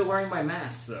helmet. still wearing my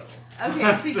mask, though.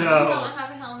 Okay, so, you So- don't have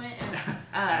a helmet,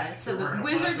 and so the Wearing a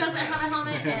wizard plastic doesn't have a mask.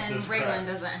 helmet, and That's Raylan correct.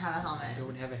 doesn't have a I helmet.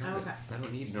 don't have a helmet. Okay. I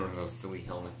don't need none of those silly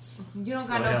helmets. You don't So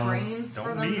got no helmets brains don't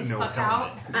for them need to no suck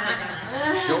helmet.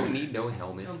 out. Don't need no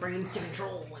helmet. No brains to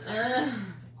control.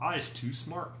 I is too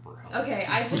smart for helmet. Okay,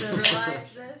 I just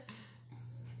realized this.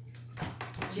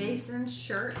 Jason's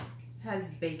shirt has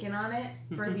bacon on it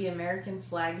for the American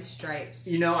flag stripes.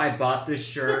 You know, I bought this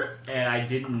shirt and I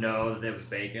didn't know that it was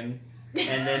bacon.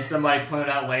 And then somebody pointed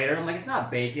out later, I'm like, it's not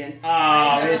bacon.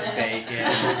 Oh, it's bacon.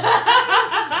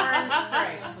 Orange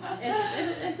stripes.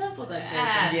 It does look like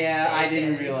bacon. Yeah, I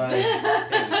didn't bacon. realize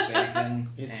it was bacon.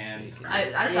 It's and bacon.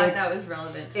 I thought that was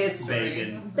relevant. To It's the story.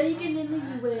 bacon. Bacon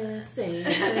in the USA.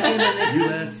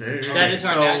 USA. That is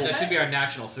our. So- That should be our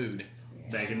national food.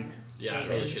 Bacon. Yeah, it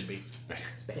really should be.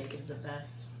 Bacon's the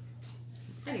best.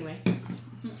 Anyway.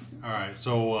 All right,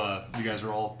 so you guys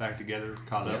are all back together,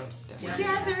 caught up.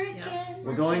 Together again.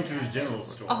 We're going to the general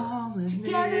store. All in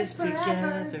Together this forever.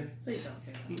 together. Please don't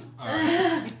say that. All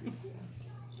right.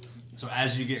 So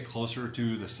as you get closer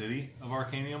to the city of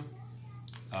Arcanium,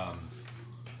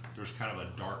 there's kind of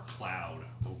a dark cloud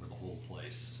over the whole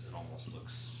place. It almost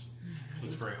looks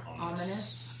very ominous.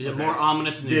 Ominous. Is it more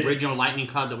ominous than the Did- original lightning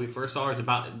cloud that we first saw, or is it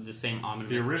about the same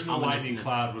ominous? The original lightning ominousness?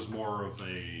 cloud was more of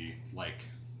a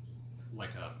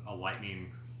a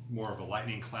lightning, more of a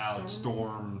lightning cloud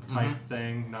storm type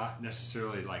thing, not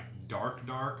necessarily like dark,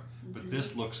 but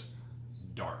this looks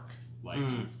dark, like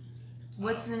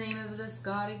What's the name of this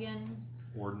god again?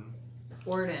 Orden. I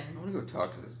Orden. want to go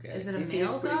talk to this guy. Is it a He seems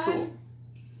male pretty god? cool.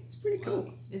 It's pretty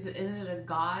cool. Is it a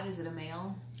god? Is it a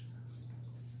male?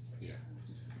 Yeah.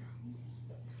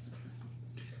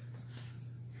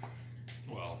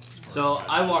 Well. So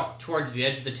I walk towards the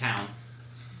edge of the town,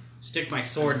 stick my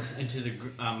sword into the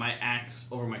my axe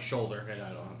over my shoulder. I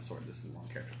don't have a sword. This is a long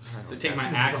character. So take my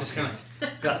axe, just kind of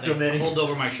Got so many. hold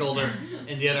over my shoulder,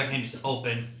 and the other hand just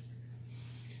open.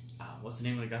 What's the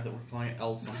name of the guy that we're flying?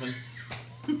 El something.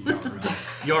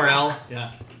 Yorel.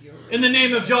 Yeah. In the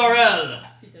name of Yorel.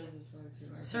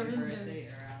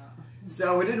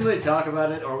 So we didn't really talk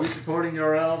about it. Are we supporting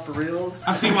URL for reals?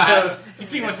 I'm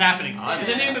seeing what's happening. In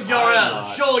the name of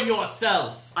Yorel, show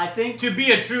yourself I think to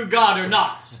be a true god or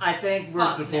not. I think we're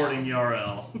Fuck supporting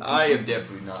URL. I am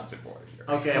definitely not supporting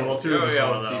her. Okay, well, two of us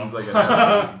Uriel are, though. seems like an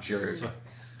absolute jerk.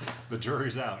 The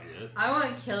jury's out yet. I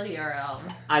want to kill URL.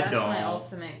 I That's my don't.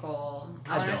 ultimate goal.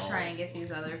 I I want don't. to try and get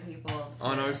these other people to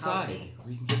On our help side. me.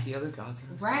 We can get the other gods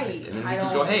on our Right. side. And then I we can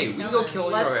don't go, hey, we can go kill kill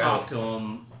him. Let's Uriel. talk to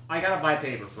him. I gotta buy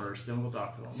paper first, then we'll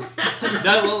talk to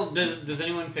him. Does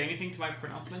anyone say anything to my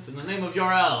pronouncement? In the name of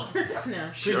Yorel,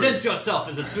 No. present yourself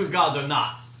as a true god or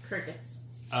not. Crickets.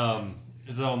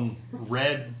 It's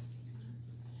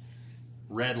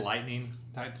red lightning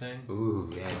type thing.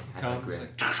 Ooh, yeah. I like Comes red.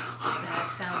 like,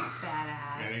 That sounds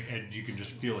badass. and you can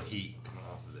just feel heat coming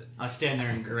off of it. I stand there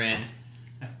and grin.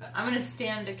 I'm gonna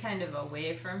stand kind of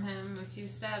away from him a few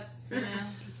steps, you know,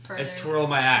 I further. twirl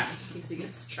my axe. In case he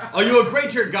gets struck. Are you a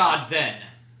greater god then?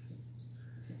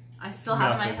 I still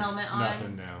have my Nothing- helmet on.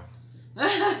 Nothing now.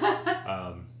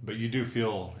 But you do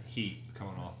feel heat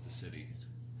coming off the city.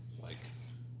 Like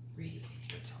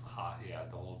it's hot. Yeah,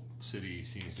 the whole city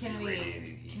seems to Can be we?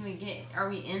 radiating heat. Can we get? Are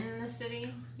we in the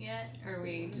city yet? Or are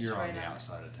we? Just You're right on the out?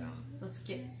 outside of town. Let's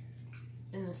get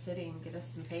in the city and get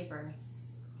us some paper.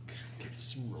 Get us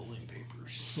some rolling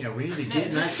papers. Yeah, we need to No, get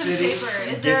in that just some city paper.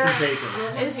 and Is get some there-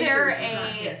 paper. Is there Papers is not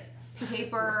a here.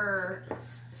 paper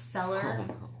seller Oh,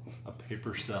 no. A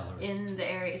paper seller. in the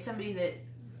area? Somebody that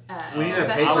We need a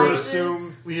paper. I would specializes.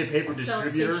 assume. We need a paper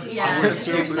distributor. Yeah. I would Is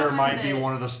assume there there someone might be that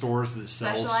one of the stores that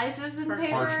sells specializes in paper.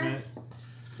 parchment.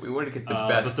 We want to get the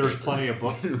best. But there's paper. plenty of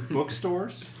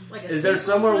bookstores. Like a Is there Staples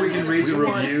somewhere we or can a- read the We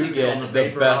want to reviews get on the the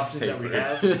paper best options that we paper.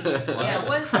 have? Yeah,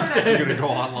 what sort You're of gonna go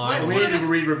online. We What need to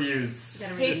read reviews.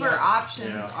 Gotta read paper the- options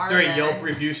Yeah. are Is there a there? Yelp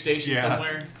review station Yeah.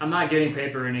 somewhere? I'm not getting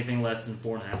paper anything less than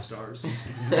 4.5 stars.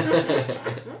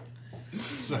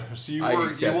 So you, I you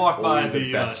accept walk by only the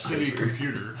the best city paper.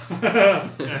 computer.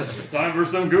 Time for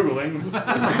some googling.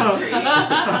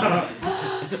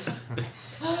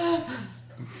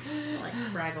 Like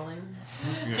fraggling.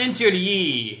 Enter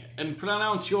ye and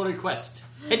pronounce your request.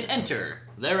 Hit enter.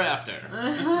 thereafter.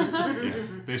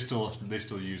 They still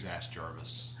use Ask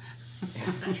Jarvis.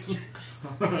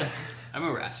 I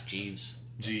remember Ask Jeeves.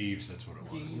 Jeeves, that's what it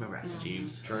was. I remember Ask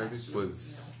Jeeves. Jarvis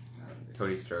was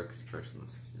Tony Stark's personal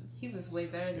assistant. He was way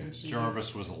better than Jeeves.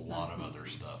 Jarvis was a lot of other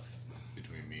stuff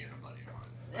between me and a buddy of mine.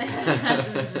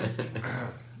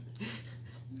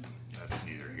 That's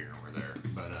neither here nor there.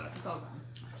 But It's all gone.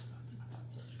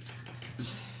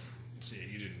 see,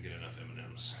 you didn't get enough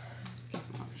M&Ms.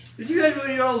 Did you guys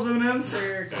really eat all those M&Ms?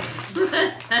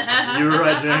 You were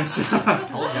right, James.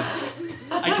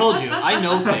 I told you. I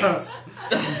know things.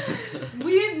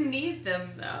 We didn't need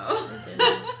them though.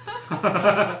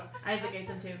 Isaac ate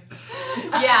some too.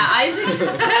 Yeah, Isaac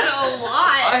had a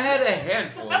lot. I had a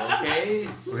handful, okay?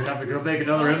 We're gonna have to go make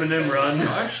another M&M run.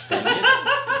 Gosh, dang it.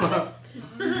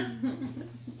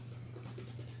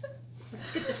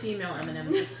 Let's get the female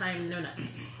M&Ms this time. No nuts.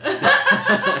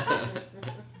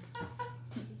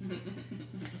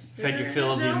 Fed your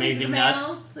fill of the No, amazing the nuts.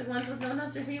 males, the ones with no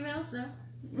nuts are females. No.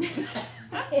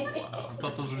 I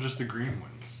thought those were just the green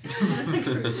ones. No,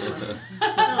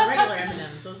 regular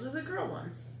M&Ms. Those are the girl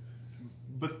ones.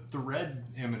 But the red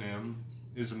M&M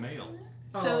is a male.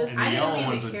 So And the I yellow didn't mean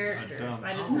one's the a characters. dumb-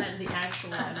 I just meant the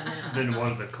actual M&Ms. Then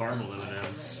one of the caramel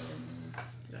M&Ms.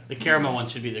 The caramel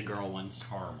ones should be the girl ones.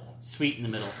 Caramel. Sweet in the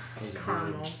middle.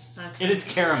 Caramel. That's It is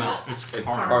caramel. It's It's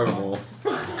caramel.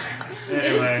 caramel.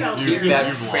 Anyway, spelled Keep weird. that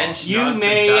You've French lost. You nonsense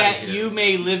out of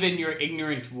may here. live in your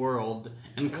ignorant world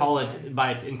and call it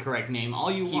by its incorrect name all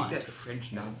you Keep want. that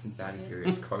French nonsense out of here.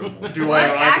 It's caramel. do What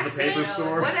I arrive at the accent? paper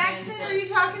store? What accent are you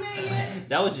talking at again?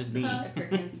 That was just me.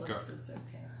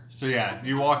 So yeah,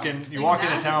 you walk into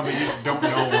town, but you don't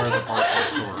know where the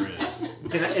parcel store is.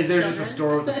 Is there just a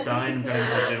store with a sign? I'm trying to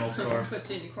go to a general store. Put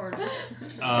you in your corner.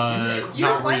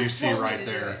 Not where you see right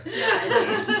there.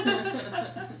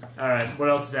 Alright, what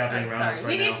else is happening around us We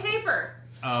right need now? paper.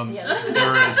 Yeah,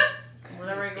 There is.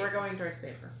 we're going towards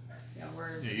paper. Yeah,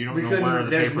 we're. Yeah, you don't We know couldn't- where the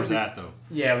there's paper's really- at though.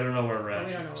 Yeah, we don't know where we're We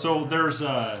at. don't know. So there's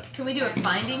Can we do a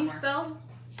finding spell?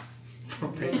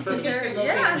 Is there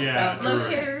Yeah,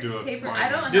 Locator do it. paper. I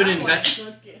don't Do an have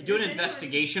one. do an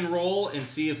investigation roll and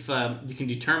see if you can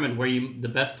determine where the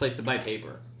best place to buy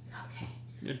paper.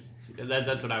 Okay.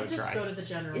 That's what I would Just try. go to the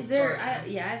general Is there? store.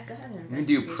 I've got an I'm gonna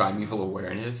do investigation. primeval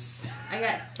awareness I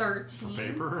got 13.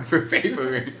 paper. for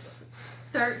paper.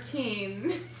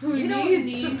 13. We don't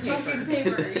need fucking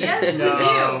paper. Yes,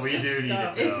 No, we do. we do need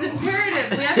it. It's though.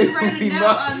 imperative. We have to write a We note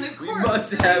must- on the We corpse.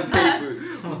 must have paper.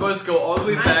 We must go all the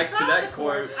way back I to saw that the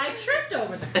corpse. I tripped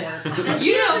over the corpse.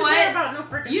 You know don't what? care about no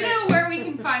freaking You paper. know where we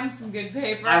can find some good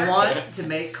paper? I want to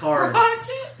make cards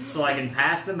Sprocket? so I can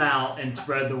pass them out and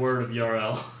spread the word of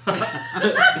URL.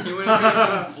 You want to make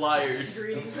some flyers.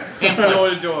 Greeting card. Door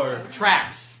to door.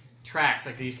 Tracks,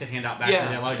 like they used to hand out back Yeah. in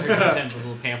the day. A lot of churches send with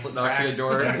little pamphlet Knock on tracks. the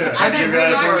door. I Have bet you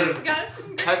guys Smart's heard got some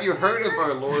good Have you heard of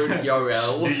our Lord Do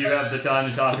Yarel? you have the time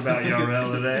to talk about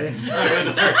URL today?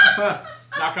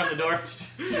 Knock on the door.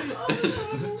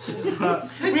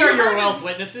 We are your Wells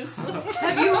witnesses.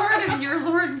 Have you heard of your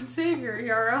Lord and Savior,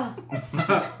 Yarl?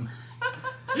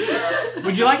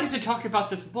 Would you like us to talk about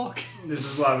this book? This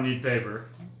is why we need paper.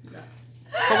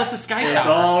 Tell us a Sky It's Tower.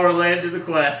 all related to the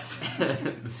quest.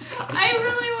 I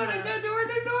really want to go door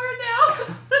to door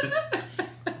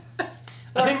now.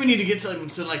 I think we need to get some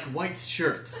like white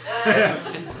shirts and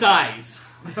thighs.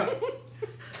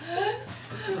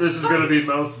 This is going to be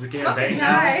most of the campaign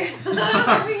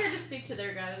now. Are we here to speak to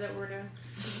their God? Is that what we're doing?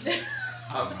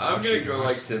 I'm gonna go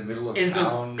like to the middle of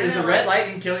town. Is the red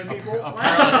lightning killing people?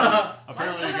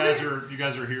 Apparently, you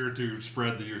guys are here to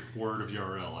spread the word of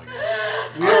URL. I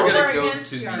guess. We are We're gonna go against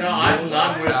to the URL. No, I'm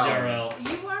with town. URL.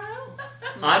 You are?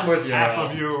 I'm with URL. Half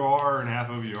of you are and half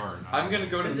of you aren't. I'm gonna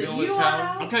go to the Is it middle of URL?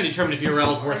 town, I'm trying to determine if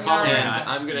URL is worth following or and not.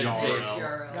 I'm gonna Yarl. take.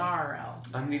 Yarl.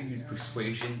 I'm gonna use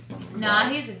persuasion. Nah,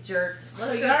 he's a jerk. So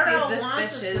Let's go Yarl see wants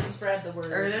if us this to bitch is. spread the word.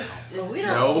 Or this But is we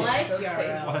No. don't like Go Yarl,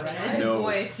 save. right? It's No. a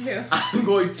boy, too. I'm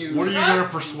going to. What are you going to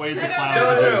persuade the clown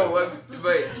No, to do?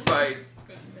 by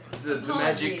the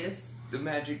magic Apologies. the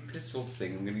magic pistol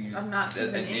thing. I'm gonna use. I'm not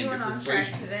an keeping anyone on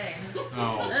persuasion. track today.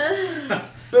 Oh,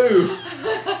 Boo!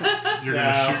 you're No.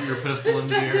 going to shoot your pistol in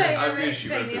the air? I'm gonna shoot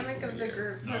my Dynamic pistol. of the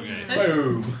group. Okay.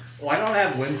 Boom. Why don't I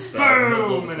have wind spell? in the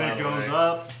middle of Boom! the And it cloud goes array?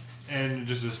 up and it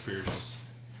just disappears.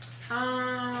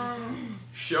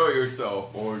 Show yourself,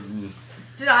 Orden.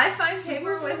 Did I find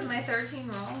paper with my 13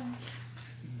 roll?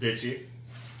 Did she?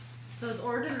 So is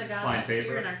Orden the God Fine that's paper.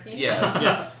 here in our kingdom?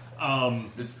 Yes.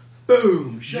 Just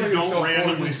Boom! Show you yourself, don't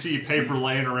randomly Orden. see paper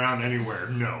laying around anywhere.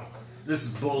 No. This is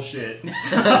bullshit.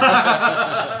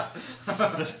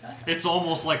 It's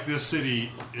almost like this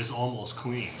city is almost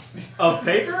clean. Of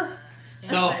paper?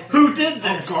 So Who did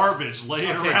this? Garbage laying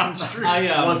around the streets.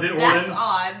 Was it That's Orden?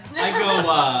 odd.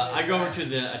 I go over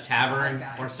to a tavern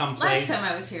or someplace. Last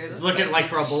time I was here, this Look at place like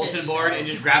for a was bulletin shit board show. and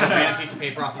just grab a random piece of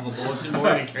paper off of a bulletin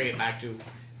board and carry it back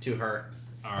to her.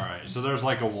 Alright, so there's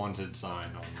like a wanted sign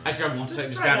on I just grab one Just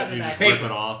second, just right grab on it. the You back. just rip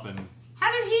it off and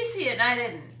How did he see it and I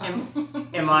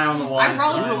didn't? Am I on the one I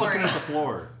rolled you were side? for looking it. at the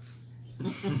floor.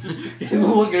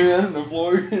 Looking around on the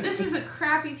floor. This is a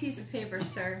crappy piece of paper,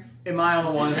 sir. Am I on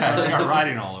the one Yeah, it's got side?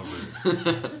 writing all over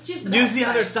it. Just use the Use back the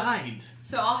other side. side.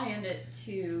 So I'll hand it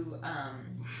to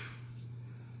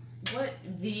what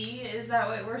V is that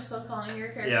what we're still calling your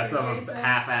character? Yeah, some Jason?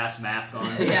 half-assed mask on.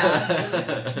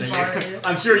 Yeah. Vargas.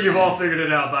 I'm sure you've all figured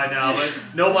it out by now, but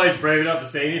nobody's brave enough to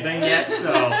say anything yet,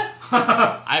 so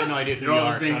I have no idea who you're you all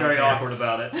are. just being so I don't very care. awkward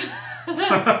about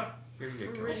it.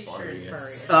 Pretty sure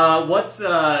it's Furious. What's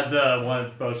the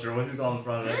one poster? Who's on the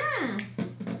front of it?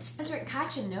 That's right.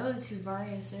 Katya knows who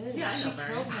Varius is. Yeah, I she know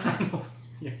killed Varius. him.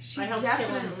 I helped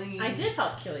definitely- kill him. I did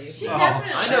help kill you. She Oh,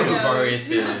 definitely I know who knows Varius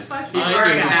who the is. fuck He's you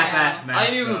wearing are. a half-assed mask.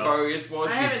 I knew who though. Varius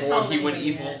was I haven't before told he went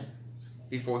anyone evil. yet.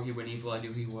 Before he went evil, I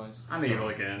knew he was. I'm So- evil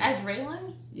again. As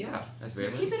Raylan? Yeah, that's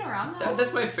Is he Raylan. been around That, though?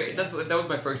 that's my that was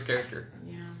my first character.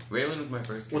 Yeah. Raylan was my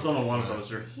first. What's Character. on the one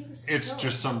poster? He was It's killed.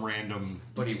 just some random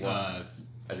But he won.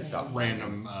 I just stopped.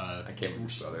 random I can't remember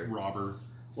his brother. robber.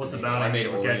 What's the I bounty? made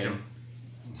We'll catch Orion. him.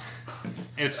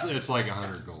 It's like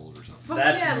 100 gold or something. Fuck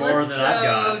That's yeah, more let's than I've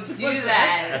got. go do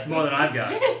that. That's more than I've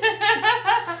got.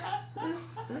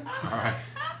 Alright.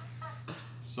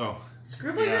 So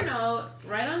Scribble your note,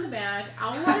 write on the back.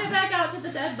 I'll run it back out to the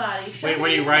dead body. shove Wait, what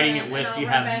are in you his writing hand, it with? and Do you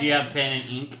I'll run have back do you have in. pen and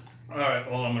ink?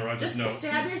 Alright, well, I'm gonna write this Just note.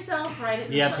 stab yourself, write it.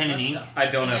 Do you have pen and ink? I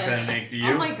don't have Yeah. pen and ink. Do you?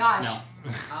 Oh my gosh. No.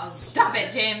 Oh, stop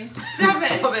it, James. Stop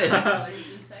it. Stop it. What did you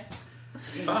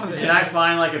say? Stop it. Can I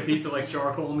find like a piece of like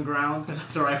charcoal on the ground?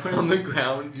 That's the right way. on the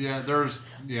ground? there's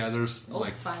Old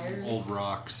like fires. old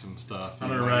rocks and stuff. I'm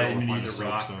You gonna might write be able to and find use a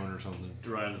rock. soapstone or something. To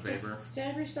write on the paper. Just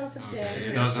stab yourself in Okay, dead. it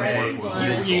It's doesn't gonna work say well.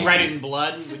 blood. You write it in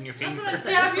blood with your That's finger. what I said.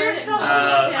 Stab yourself.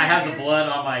 I have the blood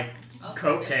on my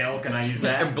coattail. Can I use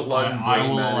that? And blood. and I brain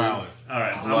will matter. allow it.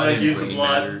 Alright, I'm Blood gonna and use the brain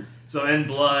blood. matter. So in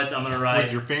blood, I'm gonna write.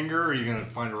 With your finger, or are you gonna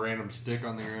find a random stick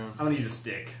on the ground? I'm gonna use a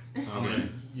stick. I'm Okay. gonna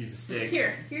use a stick.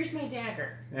 Here's my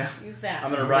dagger. Yeah. Use that.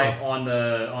 I'm gonna write on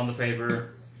the paper.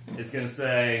 It's gonna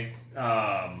say,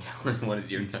 What did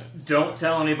you know? "Don't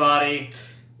tell anybody,"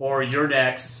 or "You're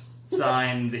next."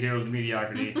 Signed, the Heroes of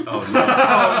Mediocrity. Oh no!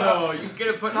 Oh no! You could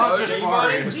have put Not no just name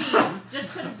Mario. on it. V.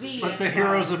 Just put a V. But in the front.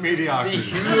 heroes of The mediocrity.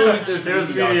 heroes of Heroes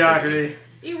of Mediocrity.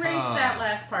 Erase that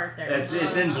last part there. It's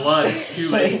in blood. It's too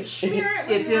late. Smear it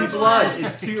with It's in your blood.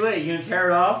 It's too late. You gonna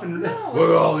tear it off and No.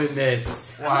 We're all in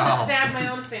this. I'm gonna Wow. stab my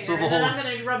own finger, So the and then whole- I'm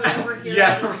gonna rub it over here.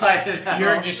 yeah, write it out.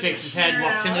 Yuri just shakes his head,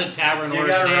 walks into the tavern, You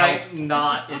orders gotta an ale. write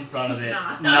 "not" in front of it.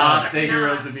 Not. Not the Not.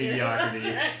 Heroes of That's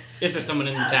Mediocrity. right. If there's someone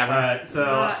in the tavern. Alright,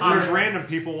 so So there's random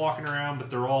people walking around,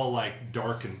 but they're all like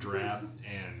dark and drab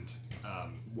and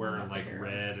wearing like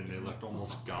red, and they look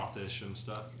almost gothish and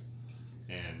stuff.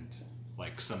 And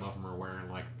like some of them are wearing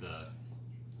like the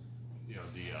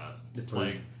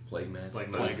plague mask.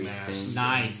 plague masks.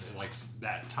 Nice. And, like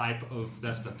that type of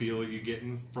that's the feel you're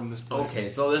getting from this place. Okay,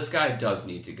 so this guy does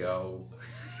need to go.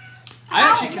 I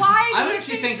actually, Why do I you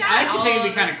actually think think, that I actually think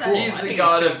it'd be all kind of of a cool. sudden? He's I the think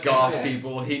god it's of goth cool.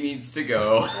 people. He needs to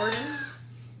go. Gordon?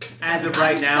 as of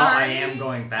right I'm now, I sorry. am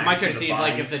going back. I might to try to the see if,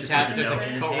 body like, if the to tab, put if there's the like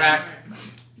note a in coat his rack, hand.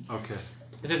 Okay.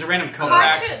 if there's a random coat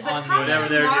Katya, rack but on Katya whatever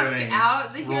they're marked doing.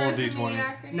 out the Roll a Heroes of D20.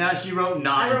 Mediocrity. No, she wrote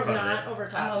 "not" I in wrote front not of over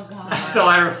Oh top. god. it. So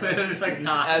I wrote it. It's like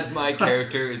 "not." As my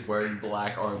character is wearing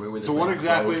black armor with So a what red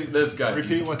exactly? cloak, this guy Repeat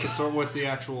needs what to the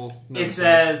actual. note It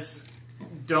says,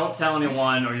 "Don't tell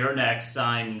anyone," or "You're next."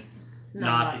 Signed, No,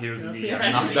 not the Heroes of no,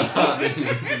 Mediocrity. Not the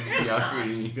heroes of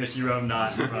mediocrity. Because she wrote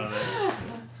 "not" in front of it,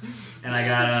 and I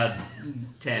got a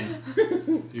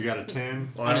 10. You got a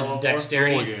 10. What I roll on for?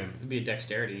 dexterity. Roll again. It'd be a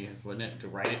dexterity, wouldn't it, to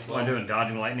write it? What am I doing?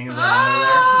 Dodging lightning? Is that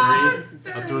Ah, over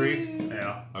there? A 3. 3?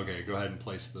 Yeah. Okay, go ahead and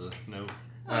place the note.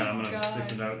 Alright, I'm Oh, gonna God. stick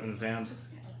the note in his hand.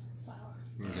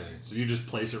 Okay, so you just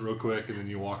place it real quick and then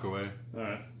you walk away.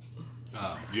 Alright.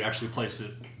 You actually place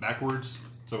it backwards,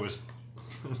 so it's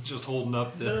just holding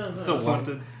up the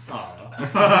wanted.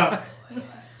 Aw.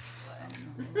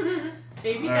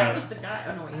 Maybe All that right. was the guy.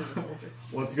 Oh no, he was a soldier.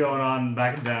 What's going on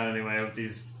back in town anyway with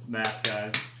these masked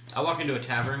guys? I walk into a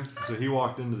tavern. So he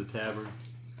walked into the tavern.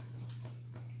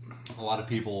 A lot of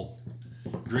people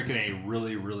drinking a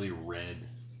really, really red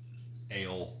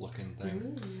ale looking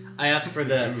thing. I ask for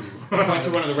the. I went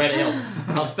to one of the red ales.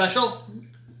 How special?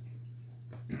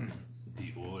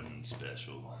 The Orden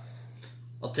special.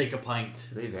 I'll take a pint.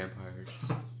 Are they vampires?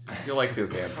 I feel like they're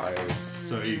vampires.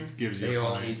 So he gives They you a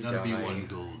all pint. need to That'll be die. 1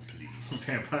 gold, please.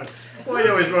 Vampire. Why do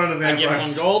you always run into I get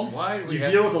vampires? 1 gold. Why do we You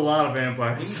have deal with a lot of We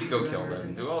vampires. need to go kill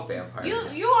them. They're all vampires.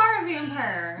 You are a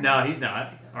vampire. No, he's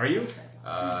not. Are you?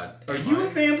 Are Are you a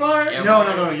vampire? Am No,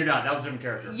 I? no, no, you're not. That was a different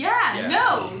character. Yeah, Yeah.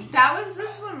 no, that was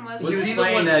this one was. Was Was he he the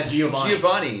the one one Giovanni?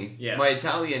 Giovanni, Yeah. my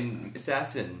Italian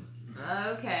assassin.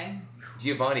 Okay.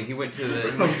 Giovanni, he went to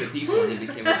the people and he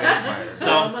became a vampire. So, I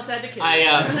almost had to kill I you.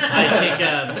 I take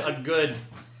a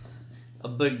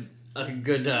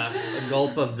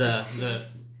gulp of the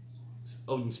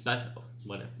Odin special,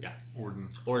 whatever. Yeah, Orden.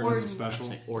 Ordin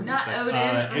Special. Ordin Not special.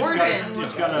 Odin. Organ.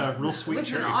 It's got a real sweet With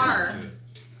an cherry R. flavor to it.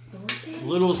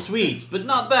 Little sweets, but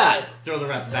not bad. Throw the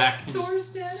rest back. Thor's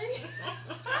daddy.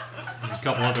 There's a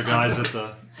couple other guys at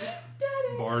the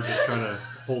bar just kind of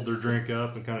hold their drink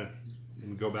up and kind of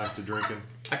go back to drinking.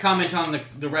 I comment on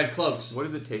the red cloaks. What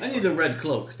does it taste I like? need a red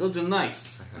cloak. Those are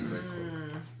nice.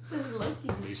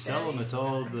 We sell them at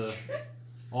all the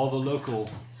local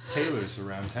tailors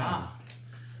around town.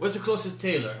 Where's the closest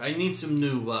tailor? I need some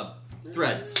new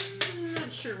threads. I'm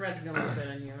not sure red's gonna look good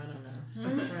on you. I don't know.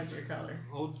 Red's your color.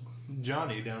 Old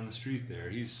Johnny down the street there.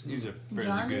 He's a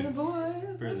Johnny boy.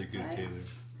 fairly good tailor.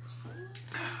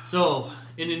 So,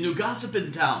 any new gossip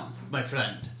in town, my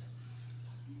friend?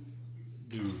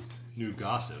 New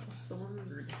gossip. What's the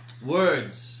word?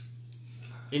 Words.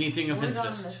 Anything of Word on the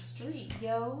interest? street,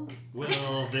 yo.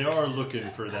 Well, they are looking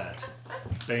for that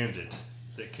bandit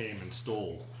that came and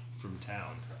stole from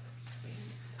town.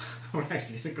 We're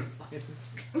actually gonna go find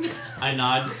this. I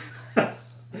nod.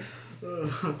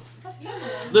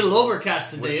 Little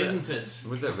overcast today, What's that? isn't it?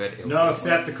 What's that red ale? No,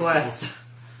 except the quest.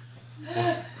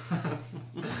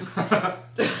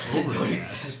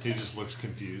 Overcast. He just looks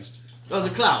confused. Oh, the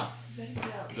cloud.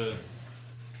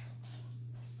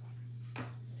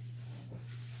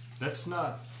 That's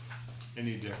not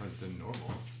any different than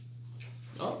normal.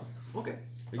 Oh, okay.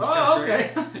 Oh,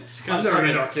 okay. Just I've never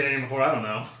been to Arcadian before. I don't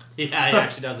know. Yeah, he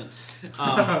actually doesn't.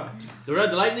 The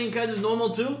red lightning kind of normal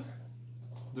too?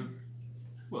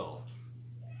 Well,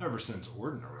 ever since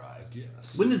Orden arrived, yes.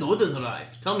 When did Odin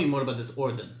arrive? Tell me more about this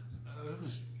Odin. It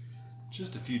was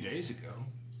just a few days ago.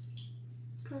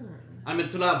 I'm a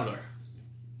traveler.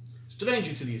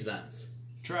 Stranger to these lands.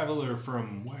 Traveler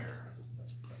from where?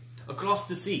 Across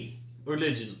the sea.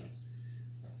 Originally.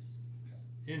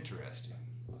 Interesting.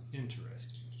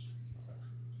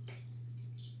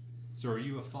 So are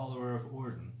you a follower of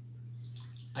Orden?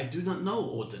 I do not know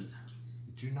Odin.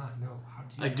 Do not know. How do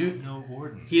you I do not know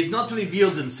Orden? He has not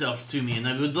revealed himself to me, and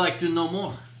I would like to know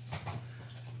more.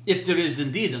 If there is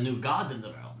indeed a new god in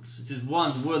the realms, it is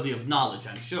one worthy of knowledge,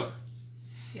 I'm sure.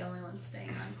 The only one staying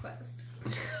on quest.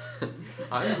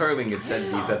 I'm hurling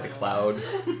obscenities at the cloud. I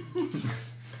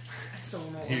still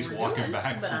don't know what He's we're walking doing,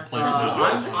 back but from I'm place to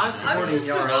I'm supporting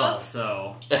I'm Yarl,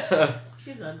 so.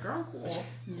 She's a drunk wolf.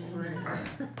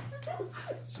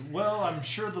 Well, I'm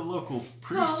sure the local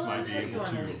priest Oh, might be you able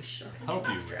wanna to make sure. help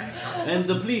you with that. And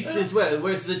the priest is where?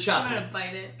 Where's the I'm chapel? gonna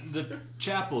bite it. The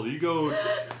chapel, you go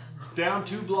down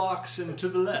 2 blocks and to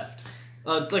the left.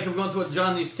 Like I'm going to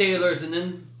Johnny's Tailors and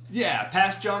then... Yeah,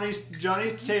 past Johnny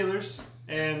Taylor's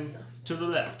and to the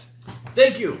left.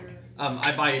 Thank you!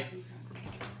 I buy...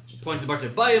 Point to the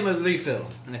bartender. Buy him a refill.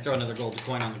 And I throw another gold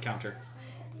coin on the counter.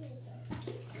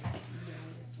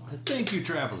 Thank you,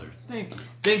 traveler. Thank you.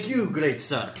 Thank you, great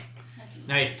sir.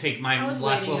 And I take my I was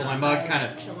last waiting one of my outside, mug, kind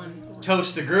just of chilling.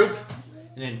 toast the group,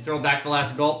 and then throw back the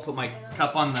last gulp, put my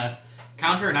cup on the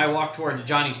counter, and I walk toward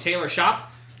Johnny's tailor shop,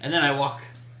 and then I walk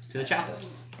to the chapel.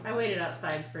 I waited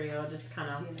outside for you, just kind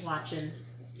of watching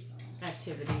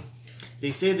activity.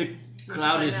 They say the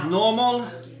cloud find is out? normal,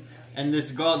 and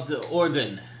this god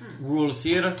Orden rules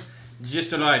here.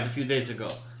 Just arrived a few days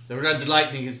ago. The red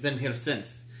lightning has been here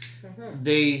since.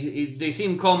 They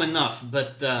seem calm enough,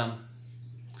 but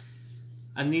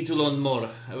I need to learn more.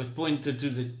 I was pointed to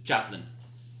the chaplain,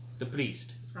 the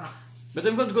priest. Ah. But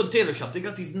I'm going to go to the tailor shop. They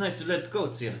got these nice red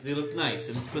coats here. They look nice.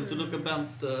 I'm going to look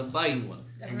about buying one.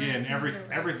 Again,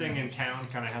 everything in town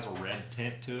kind of has a red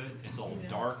tint to it. It's all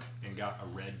dark and got a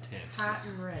red tint. Hot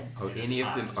and red. Are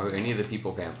any of the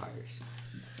people vampires?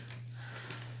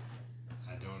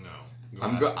 I don't know.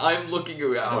 I'm looking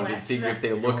around and ask seeing them. if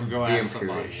they look Go ask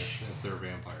somebody vampirish. if they're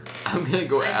vampires. I'm gonna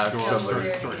go ask Go up,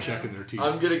 somebody. start checking their teeth.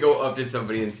 I'm gonna go up to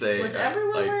somebody and say, Was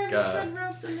everyone like, wearing those red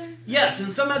robes in there? Yes,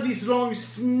 and some have these long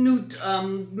snoot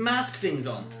mask things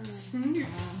on. Snoot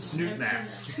mask. Snoot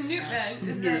mask. Snoot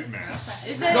mask.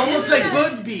 Is They're almost like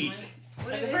bird beak.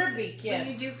 What Like it a bird is, beak, When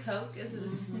yes. you do coke, is it a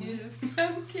snoot of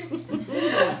coke?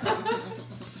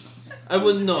 I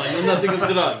wouldn't know. I know nothing of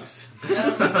drugs.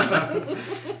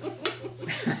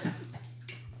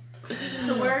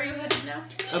 So where are you headed now?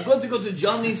 I'm going to go to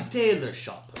Johnny's tailor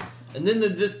shop. and then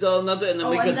just another, and then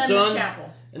make a and then turn, the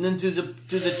chapel. and then to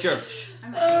the church.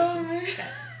 Okay.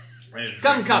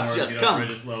 Come, Katya, come.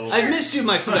 I've missed you,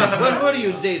 my friend. Where were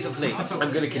you days of late?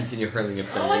 I'm going to continue hurling Oh, I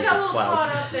obscenities got a at little caught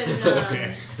clouds. up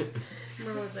in.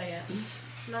 Where was I at?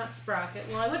 Not Sprocket.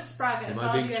 Well, I went to Sprocket. Am I I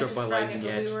followed being you guys struck to by Sprocket, lightning but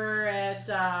yet? we were at.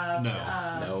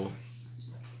 No.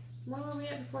 Where were we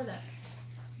at before that?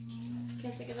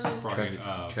 Can't think of the name.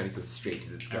 Right, Trying to go straight to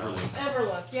the sky.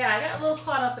 Everlook. Yeah, I got a little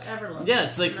caught up at Everlook. Yeah,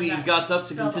 it's like And we I got up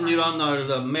to fell continue behind.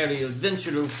 on our merry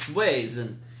adventurous ways,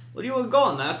 and where you were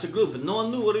gone, I asked the group, and no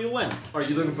one knew where you went. Are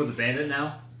you looking for the bandit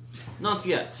now? Not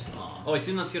yet. Oh, wait,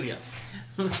 you're not here yet.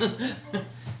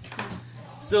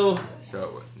 So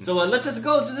let us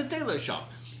go to the tailor shop.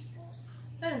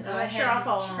 Then Go sure, ahead I'll and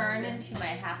follow turn along. into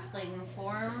my halfling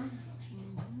form.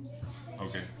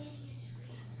 Okay.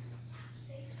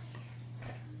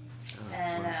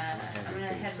 And I'm gonna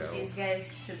head with these guys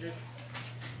to the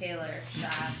tailor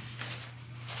shop.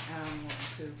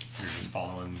 You're just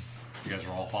following. You guys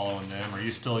are all following them. Are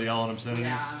you still yelling obscenities?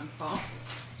 I'm following.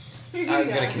 I'm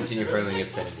going to continue hurling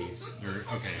obscenities.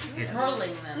 Okay.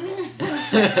 Hurling them.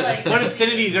 Like, what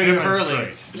obscenities are you hurling?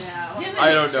 Demonstrate. Yeah.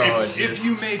 I don't know. If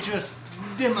you may just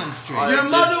demonstrate. Your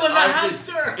mother was a I'm just-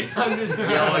 hamster! I'm just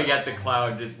yelling at the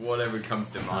cloud, just whatever comes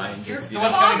to mind. Your Just,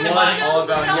 father all spilled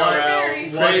about the your elderberry.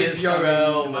 elm. What Praise is your coming to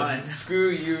elm. mind? And screw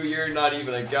you, you're not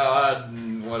even a god,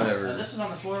 and whatever. This was on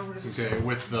the floor. What is this? Okay,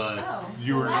 with the Oh.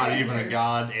 you are not Right. even a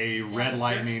god, a red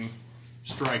lightning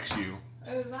strikes you,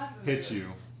 Oh, that's hits you,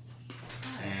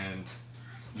 and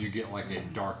you get like a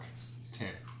dark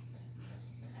tint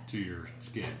to your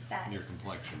skin, Facts. your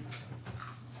complexion.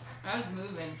 I was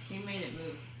moving. He made it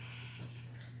move.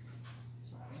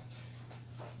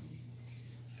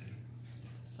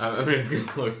 I'm just gonna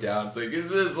look down. It's like, is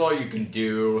this all you can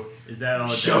do? Is that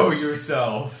all? It Show does?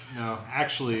 yourself. No,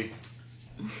 actually,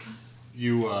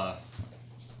 you have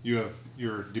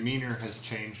your demeanor has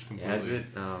changed completely. Has it?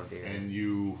 Oh dear. And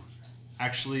you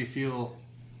actually feel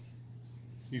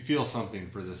something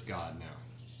for this god now.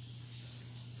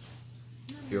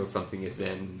 Feel something is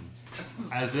in.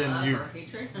 As in Love you, or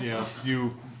hatred?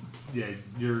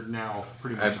 you're now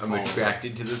pretty much. I'm called-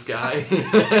 attracted to this guy.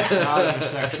 Not in a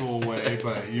sexual way,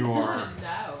 but you are.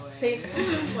 That way.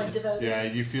 like devoted. Yeah,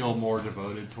 you feel more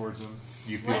devoted towards him.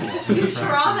 You feel Like the an attraction.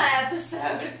 Futurama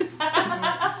episode.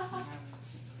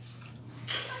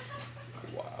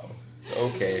 Wow.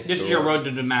 Okay. This is cool. your road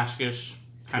to Damascus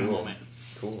kind of Cool. moment.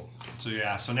 Cool. So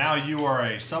yeah, so now you are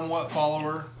a somewhat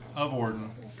follower of Orden.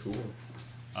 Cool.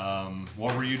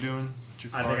 What were you doing?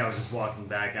 I think I was just walking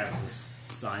back after this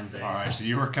sign thing. All right, so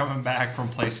you were coming back from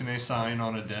placing a sign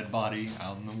on a dead body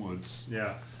out in the woods,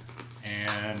 Yeah.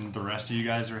 and the rest of you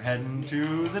guys are heading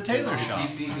to the tailor Does shop. he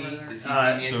see me? Does he see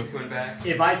Uh, me so- as he's going back?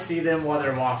 If I see them while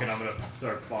they're walking, I'm gonna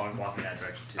start walking that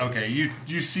direction too. Okay,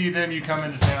 you see them. You come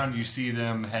into town. You see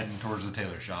them heading towards the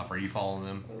tailor shop. Are you following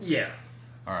them? Yeah.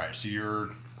 All right, so you're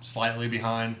slightly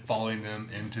behind, following them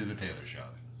into the tailor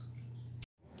shop.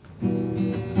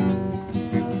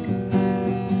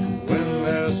 When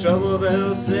there's trouble,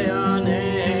 they'll say our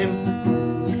name.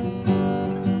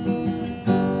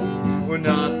 We're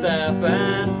not that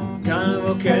bad, kind of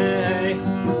okay.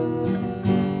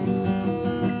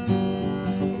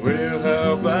 We'll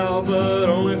help out, but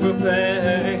only for pay.